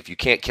 if you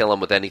can't kill him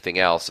with anything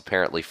else,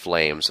 apparently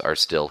flames are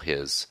still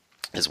his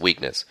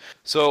weakness.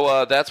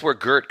 So that's where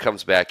Gert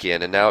comes back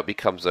in, and now it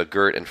becomes a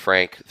Gert and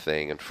Frank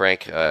thing, and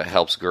Frank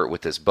helps Gert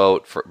with his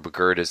boat.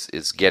 Gert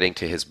is getting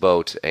to his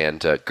boat, and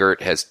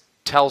Gert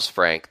tells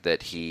Frank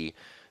that he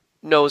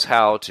knows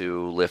how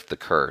to lift the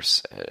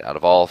curse. Out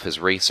of all of his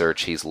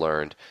research, he's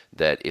learned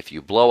that if you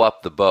blow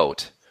up the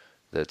boat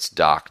that's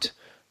docked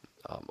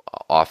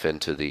off in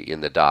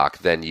the dock,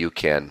 then you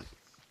can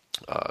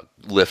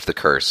lift the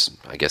curse,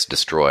 I guess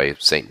destroy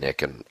St.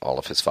 Nick and all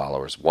of his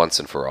followers once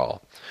and for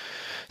all.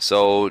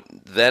 So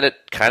then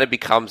it kind of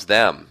becomes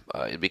them.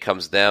 It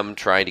becomes them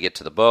trying to get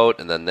to the boat,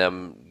 and then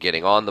them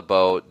getting on the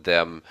boat,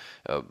 them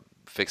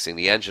fixing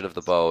the engine of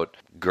the boat,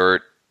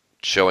 Gert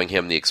showing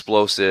him the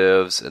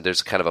explosives, and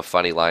there's kind of a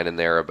funny line in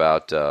there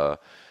about...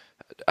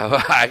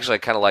 actually, I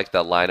kind of like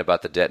that line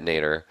about the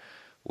detonator,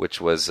 which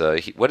was...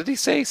 what did he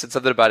say? He said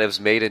something about it was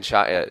made in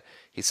China.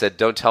 He said,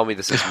 "Don't tell me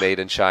this is made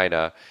in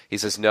China." He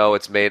says, "No,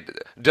 it's made...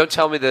 Don't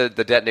tell me the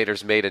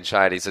detonator's made in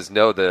China." He says,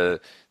 "No, the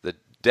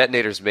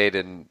detonator's made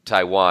in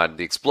Taiwan.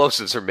 The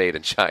explosives are made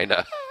in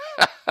China."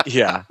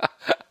 Yeah.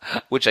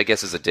 Which I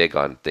guess is a dig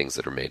on things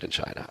that are made in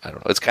China. I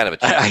don't know. It's kind of a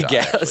cheap shot. I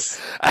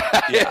guess.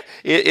 Yeah.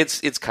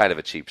 It's kind of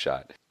a cheap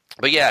shot.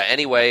 But yeah,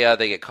 anyway,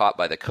 they get caught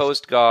by the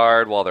Coast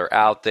Guard while they're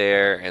out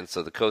there, and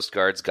so the Coast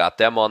Guard's got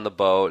them on the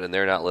boat, and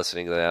they're not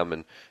listening to them,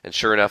 and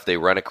sure enough, they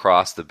run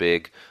across the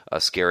big,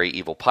 scary,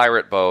 evil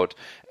pirate boat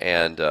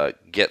and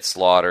get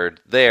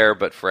slaughtered there,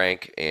 but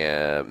Frank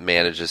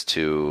manages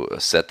to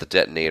set the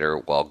detonator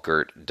while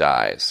Gert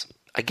dies.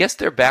 I guess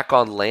they're back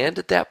on land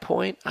at that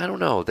point? I don't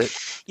know.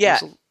 Yeah.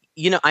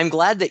 I'm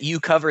glad that you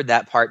covered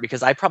that part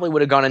because I probably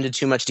would have gone into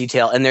too much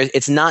detail, and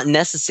it's not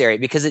necessary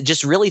because it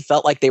just really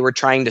felt like they were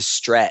trying to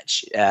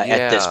stretch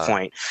at this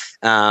point.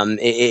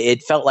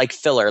 It felt like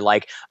filler.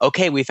 Like,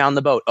 okay, we found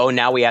the boat. Oh,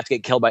 now we have to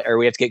get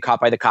we have to get caught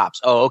by the cops.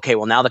 Oh, okay,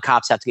 well now the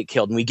cops have to get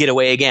killed, and we get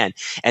away again,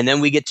 and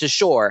then we get to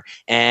shore,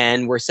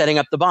 and we're setting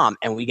up the bomb,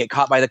 and we get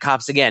caught by the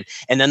cops again,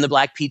 and then the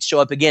Black Pete's show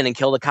up again and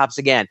kill the cops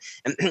again.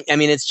 And, I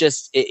mean, it's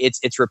just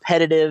it's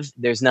repetitive.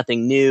 There's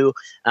nothing new.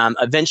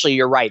 Eventually,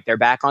 you're right. They're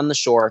back on the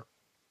shore.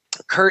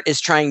 Kurt is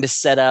trying to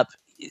set up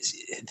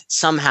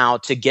somehow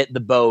to get the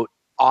boat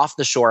off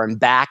the shore and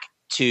back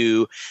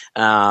to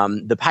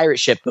the pirate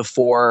ship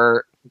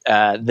before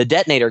the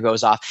detonator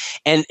goes off.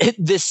 And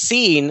this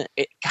scene,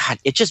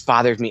 it just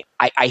bothered me.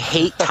 I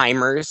hate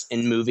timers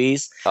in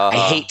movies. I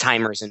hate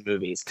timers in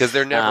movies. Because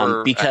they're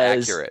never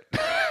accurate.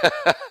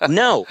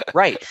 No,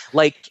 right.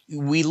 Like,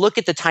 we look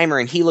at the timer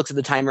and he looks at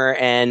the timer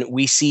and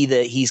we see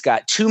that he's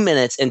got 2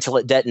 minutes until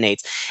it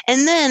detonates.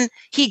 And then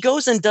he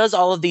goes and does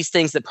all of these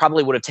things that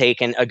probably would have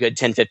taken a good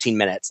 10, 15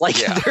 minutes. Like,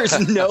 there's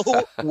no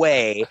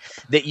way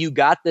that you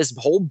got this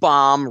whole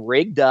bomb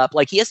rigged up.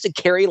 Like, he has to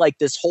carry like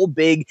this whole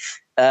big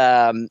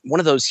one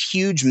of those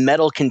huge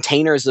metal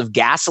containers of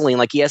gasoline.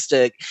 Like, he has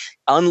to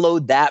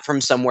unload that from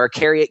somewhere,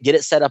 carry it, get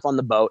it set up on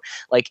the boat.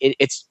 Like,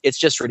 it's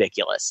just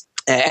ridiculous.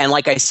 And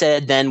like I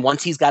said, then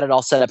once he's got it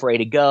all set up, ready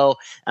to go,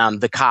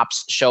 the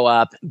cops show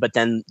up, but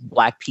then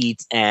Black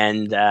Pete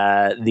and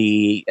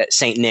the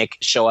Saint Nick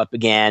show up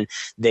again.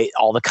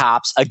 All the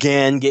cops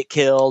again get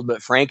killed,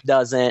 but Frank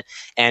doesn't.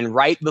 And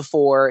right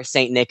before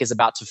Saint Nick is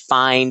about to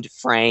find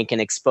Frank and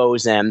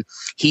expose him,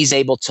 he's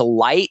able to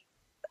light.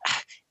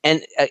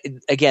 And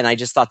again, I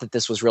just thought that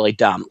this was really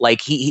dumb.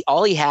 Like, he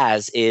all he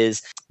has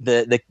is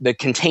the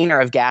container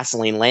of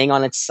gasoline laying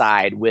on its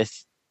side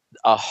with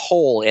a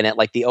hole in it,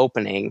 like the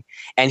opening,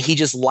 and he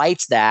just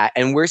lights that,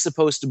 and we're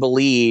supposed to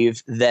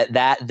believe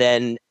that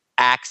then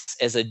acts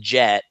as a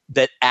jet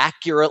that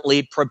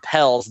accurately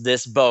propels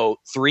this boat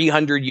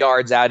 300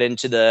 yards out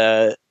into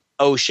the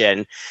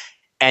ocean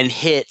and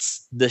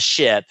hits the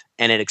ship,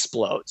 and it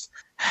explodes.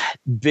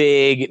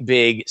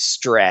 Big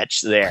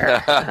stretch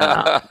there.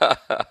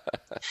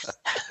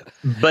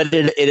 But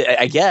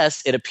I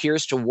guess it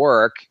appears to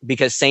work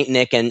because Saint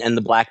Nick and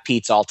the Black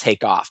Pete's all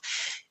take off.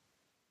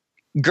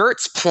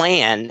 Gert's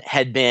plan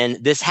had been,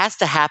 this has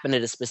to happen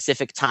at a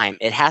specific time.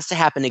 It has to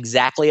happen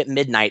exactly at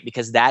midnight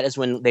because that is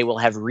when they will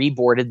have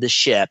reboarded the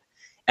ship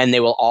and they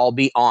will all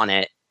be on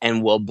it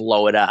and will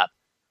blow it up.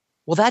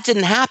 Well, that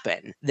didn't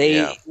happen.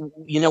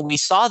 We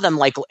saw them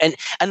and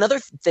another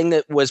thing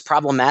that was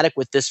problematic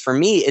with this for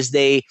me is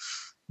they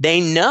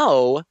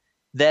know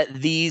that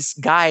these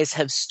guys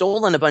have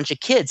stolen a bunch of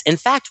kids. In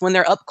fact, when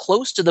they're up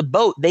close to the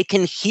boat, they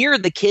can hear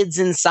the kids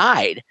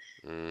inside,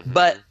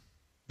 but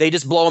they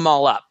just blow them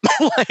all up.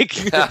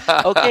 Like,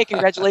 okay,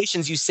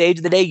 congratulations, you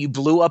saved the day. You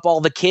blew up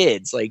all the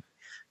kids. Like,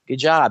 good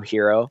job,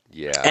 hero.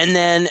 Yeah. And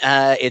then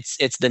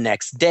it's the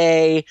next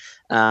day.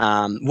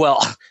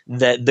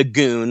 The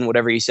goon,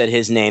 whatever you said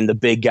his name, the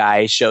big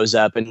guy, shows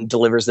up and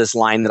delivers this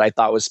line that I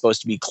thought was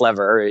supposed to be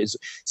clever. Is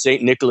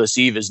St. Nicholas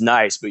Eve is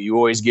nice, but you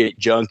always get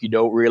junk you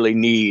don't really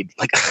need.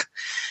 Like,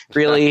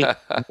 really,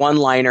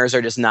 one-liners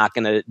are just not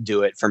going to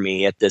do it for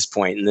me at this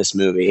point in this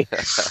movie.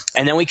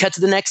 And then we cut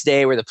to the next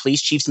day where the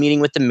police chief's meeting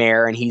with the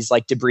mayor, and he's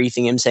like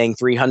debriefing him, saying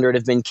 300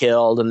 have been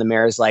killed. And the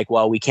mayor's like,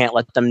 well, we can't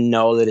let them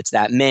know that it's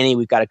that many.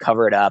 We've got to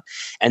cover it up.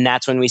 And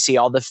that's when we see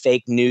all the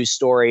fake news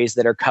stories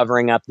that are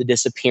covering up the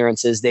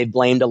disappearances. They've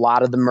blamed a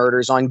lot of the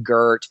murders on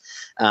Gert.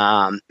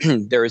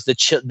 There was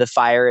the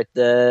fire at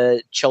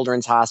the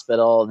children's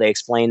hospital. They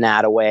explain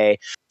that away.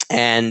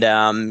 And,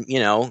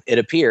 it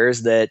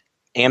appears that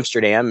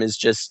Amsterdam is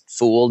just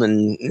fooled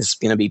and is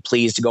going to be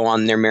pleased to go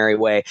on their merry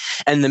way.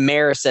 And the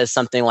mayor says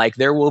something like,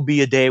 there will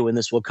be a day when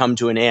this will come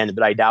to an end,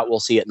 but I doubt we'll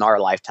see it in our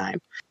lifetime.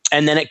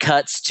 And then it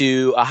cuts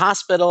to a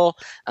hospital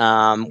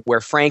where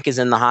Frank is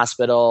in the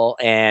hospital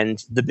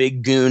and the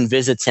big goon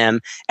visits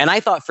him. And I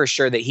thought for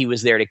sure that he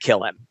was there to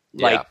kill him,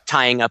 like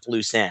tying up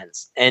loose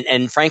ends.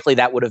 And frankly,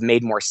 that would have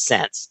made more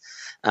sense.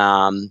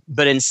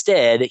 But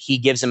instead, he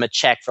gives him a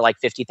check for like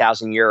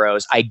 50,000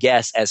 euros, I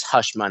guess, as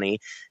hush money.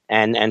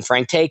 And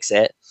Frank takes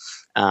it.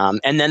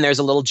 And then there's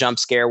a little jump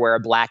scare where a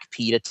Black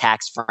Pete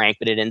attacks Frank,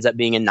 but it ends up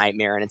being a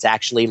nightmare, and it's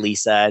actually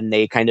Lisa, and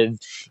they kind of,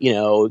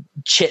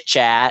 chit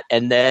chat.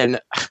 And then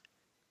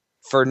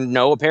for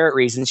no apparent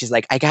reason, she's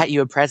like, I got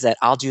you a present.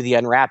 I'll do the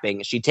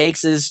unwrapping. She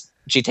takes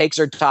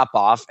her top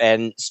off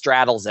and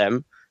straddles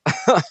him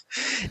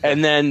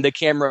And then the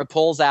camera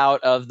pulls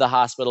out of the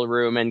hospital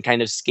room and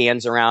kind of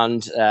scans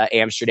around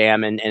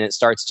Amsterdam, and it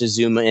starts to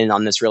zoom in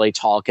on this really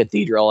tall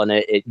cathedral, and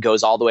it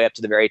goes all the way up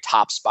to the very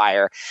top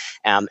spire,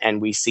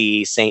 and we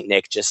see Saint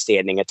Nick just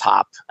standing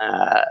atop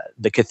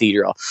the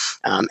cathedral,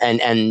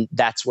 and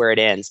that's where it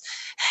ends.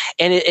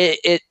 And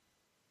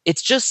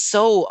it's just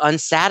so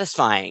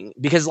unsatisfying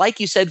because,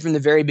 like you said from the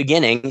very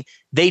beginning,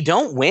 they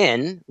don't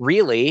win,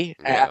 really.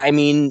 Yeah. I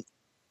mean,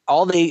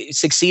 all they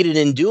succeeded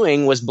in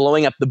doing was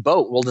blowing up the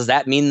boat. Well, does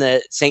that mean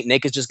that Saint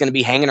Nick is just going to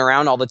be hanging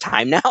around all the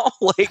time now?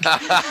 Like,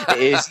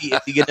 is he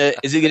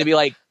gonna be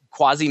like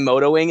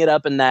Quasimodoing it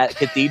up in that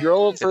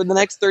cathedral for the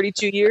next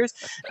 32 years?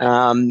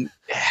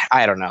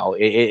 I don't know.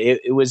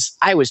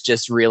 I was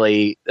just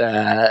really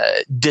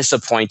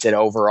disappointed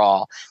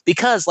overall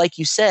because, like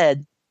you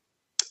said,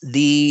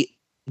 the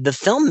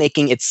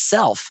filmmaking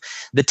itself,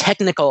 the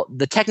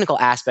technical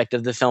aspect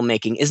of the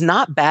filmmaking is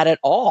not bad at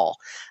all.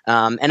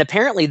 And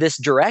apparently this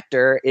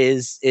director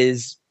is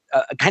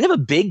kind of a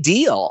big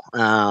deal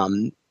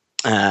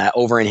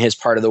over in his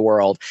part of the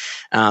world.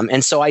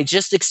 And so I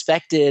just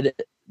expected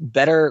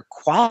better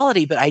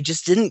quality, but I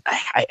just didn't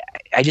like it.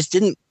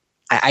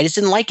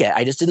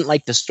 I just didn't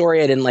like the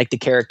story. I didn't like the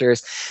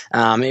characters.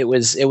 It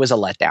was a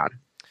letdown.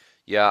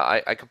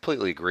 Yeah, I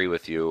completely agree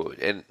with you.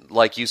 And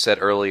like you said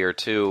earlier,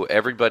 too,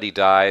 everybody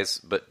dies,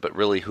 but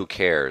really, who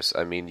cares?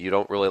 I mean, you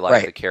don't really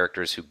like the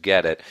characters who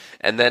get it.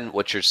 And then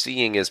what you're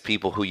seeing is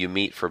people who you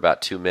meet for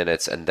about 2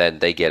 minutes, and then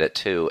they get it,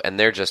 too. And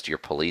they're just your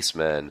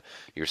policemen,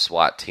 your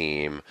SWAT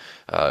team.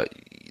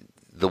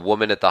 The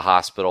woman at the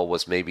hospital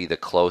was maybe the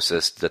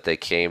closest that they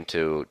came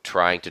to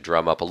trying to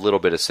drum up a little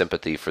bit of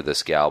sympathy for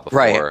this gal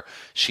before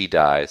she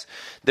dies.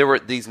 There were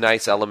these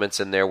nice elements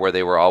in there where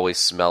they were always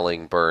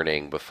smelling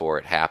burning before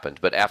it happened.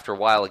 But after a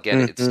while, again,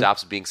 it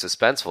stops being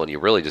suspenseful and you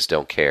really just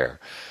don't care.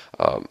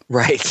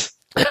 Right.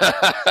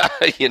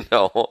 You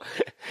know,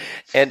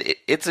 and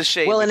it's a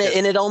shame. Well, and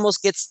it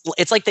almost gets,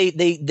 it's like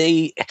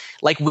they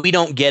like, we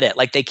don't get it.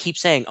 Like they keep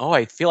saying, "Oh,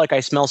 I feel like I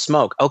smell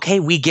smoke."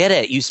 Okay, we get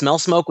it. You smell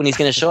smoke when he's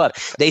going to show up.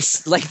 They,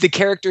 like, the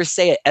characters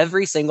say it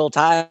every single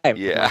time.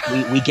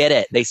 Yeah, we get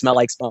it. They smell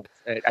like smoke.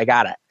 I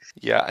got it.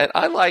 Yeah, and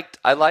I like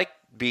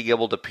being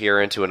able to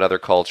peer into another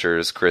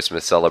culture's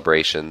Christmas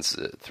celebrations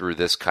through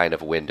this kind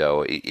of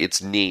window.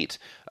 It's neat.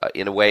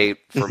 In a way,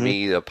 for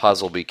me, the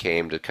puzzle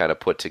became to kind of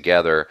put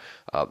together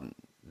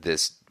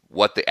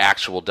what the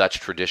actual Dutch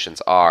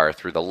traditions are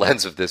through the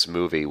lens of this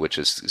movie, which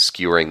is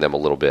skewering them a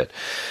little bit.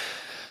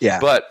 Yeah.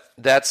 But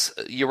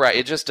you're right,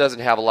 it just doesn't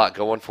have a lot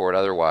going for it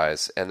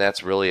otherwise, and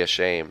that's really a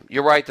shame.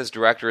 You're right, this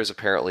director is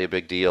apparently a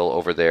big deal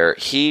over there.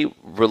 He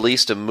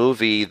released a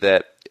movie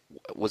that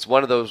was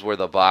one of those where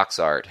the box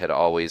art had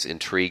always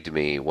intrigued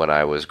me when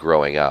I was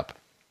growing up,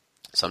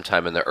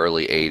 sometime in the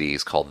early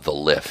 80s, called The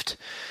Lift.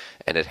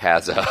 And it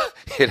has an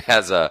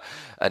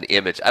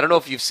image. I don't know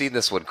if you've seen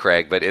this one,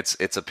 Craig, but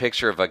it's a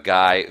picture of a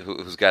guy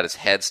who's got his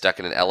head stuck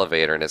in an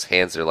elevator and his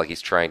hands are like he's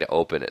trying to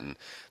open it, and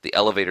the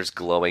elevator's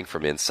glowing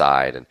from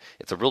inside, and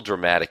it's a real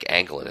dramatic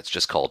angle, and it's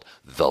just called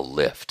The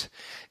Lift.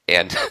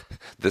 And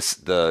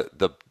the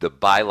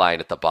byline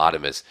at the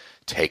bottom is,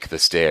 "Take the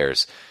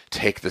stairs,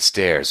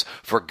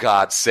 for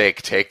God's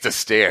sake, take the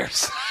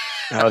stairs."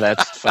 Oh,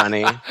 that's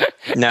funny.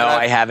 No,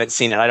 I haven't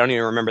seen it. I don't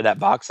even remember that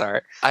box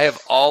art. I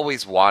have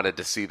always wanted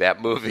to see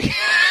that movie.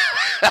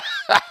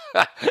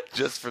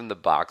 Just from the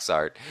box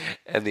art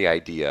and the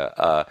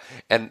idea.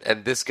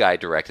 And this guy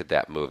directed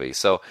that movie.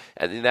 So,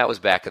 and that was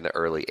back in the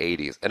early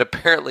 80s. And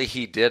apparently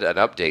he did an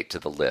update to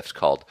The Lift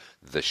called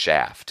The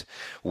Shaft,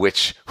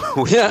 which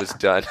was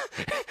done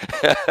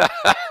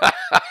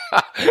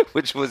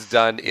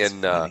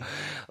in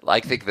I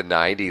think the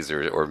 90s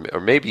or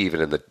maybe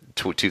even in the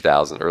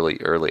 2000 early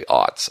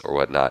aughts or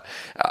whatnot.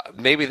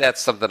 Maybe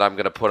that's something I'm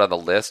going to put on the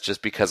list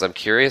just because I'm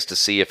curious to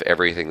see if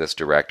everything this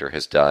director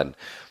has done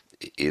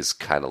is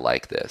kind of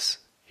like this,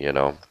 you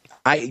know?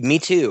 Me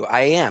too.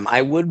 I am.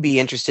 I would be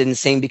interested in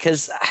seeing,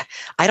 because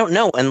I don't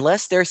know,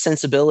 unless their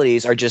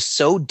sensibilities are just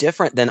so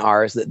different than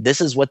ours that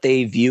this is what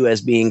they view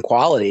as being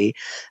quality.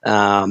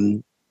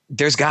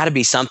 There's got to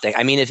be something.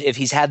 I mean, if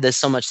he's had this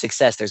so much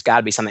success, there's got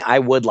to be something. I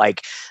would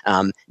like,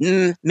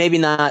 maybe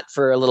not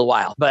for a little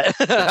while, but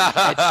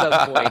at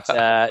some point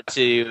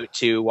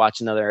to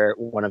watch another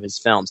one of his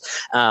films.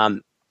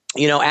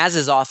 You know, as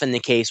is often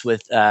the case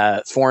with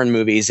foreign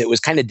movies, it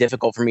was kind of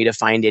difficult for me to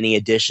find any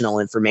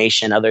additional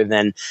information other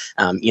than,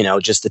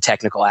 just the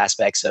technical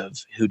aspects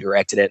of who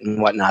directed it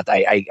and whatnot.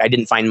 I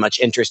didn't find much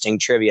interesting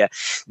trivia.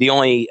 The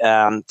only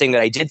thing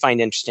that I did find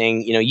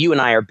interesting, you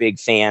and I are big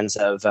fans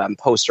of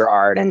poster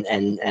art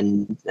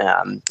and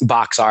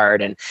box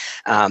art, and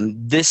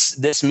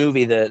this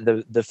movie,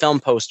 the film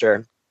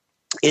poster.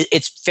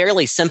 It's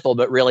fairly simple,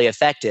 but really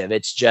effective.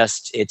 It's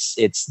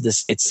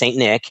Saint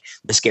Nick,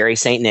 the scary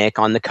Saint Nick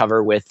on the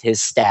cover with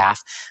his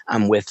staff,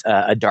 with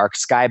a dark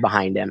sky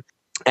behind him.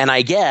 And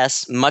I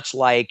guess much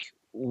like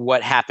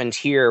what happened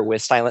here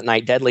with Silent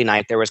Night, Deadly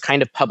Night, there was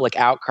kind of public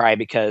outcry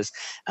because,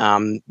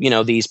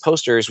 these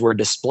posters were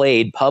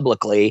displayed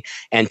publicly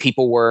and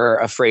people were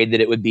afraid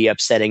that it would be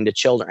upsetting to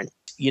children.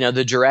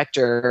 the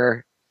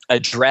director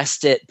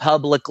addressed it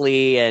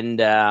publicly, and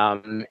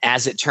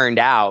as it turned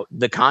out,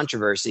 the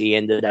controversy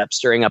ended up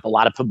stirring up a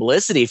lot of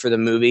publicity for the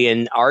movie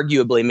and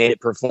arguably made it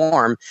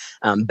perform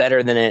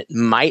better than it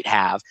might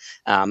have,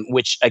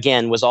 which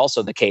again was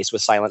also the case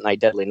with Silent Night,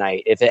 Deadly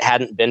Night. If it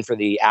hadn't been for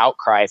the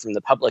outcry from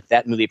the public,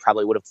 that movie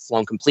probably would have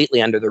flown completely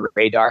under the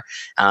radar,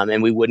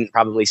 and we wouldn't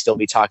probably still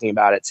be talking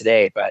about it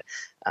today. But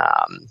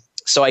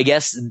so I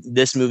guess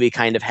this movie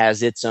kind of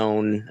has its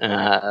own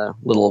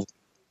little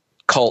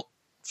cult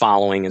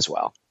following as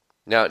well.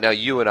 Now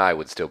you and I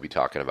would still be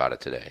talking about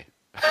it today.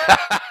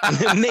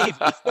 Maybe.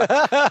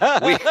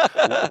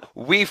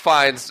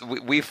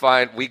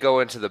 we go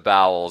into the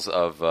bowels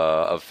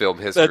of film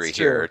history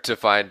here to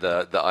find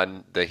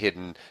the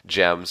hidden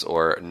gems,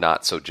 or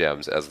not so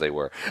gems as they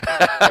were.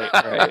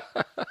 Right.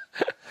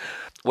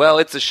 Well,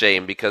 it's a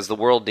shame, because the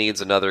world needs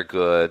another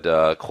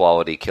good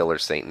quality Killer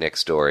St. Nick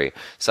story,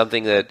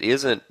 something that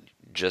isn't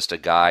just a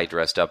guy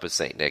dressed up as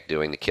St. Nick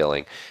doing the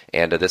killing,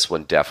 and this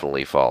one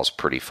definitely falls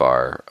pretty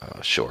far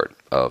short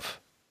of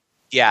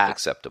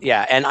acceptable.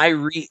 Yeah, and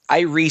I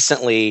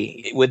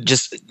recently, with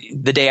just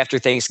the day after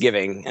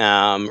Thanksgiving,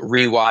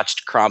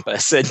 rewatched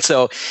Krampus, and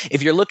so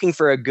if you're looking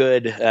for a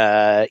good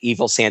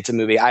evil Santa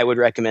movie, I would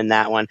recommend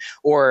that one.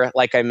 Or,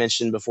 like I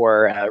mentioned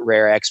before,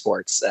 Rare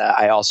Exports,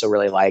 I also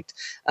really liked.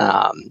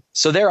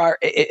 So there are,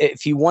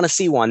 if you want to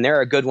see one,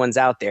 there are good ones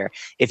out there.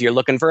 If you're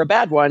looking for a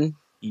bad one,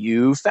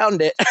 you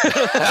found it.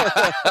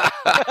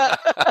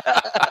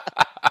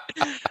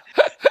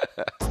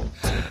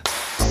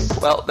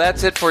 Well,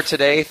 that's it for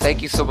today.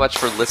 Thank you so much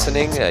for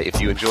listening. If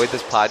you enjoyed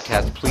this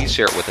podcast, please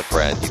share it with a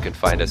friend. You can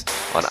find us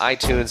on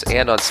iTunes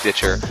and on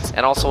Stitcher,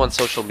 and also on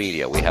social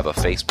media. We have a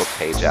Facebook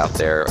page out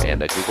there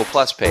and a Google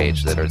Plus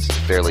page that is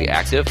fairly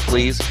active.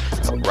 Please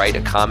write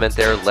a comment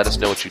there. Let us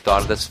know what you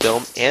thought of this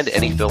film and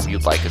any film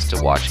you'd like us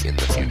to watch in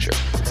the future.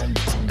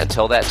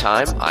 Until that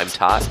time, I'm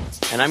Todd.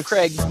 And I'm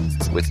Craig.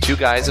 With Two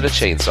Guys and a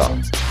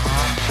Chainsaw.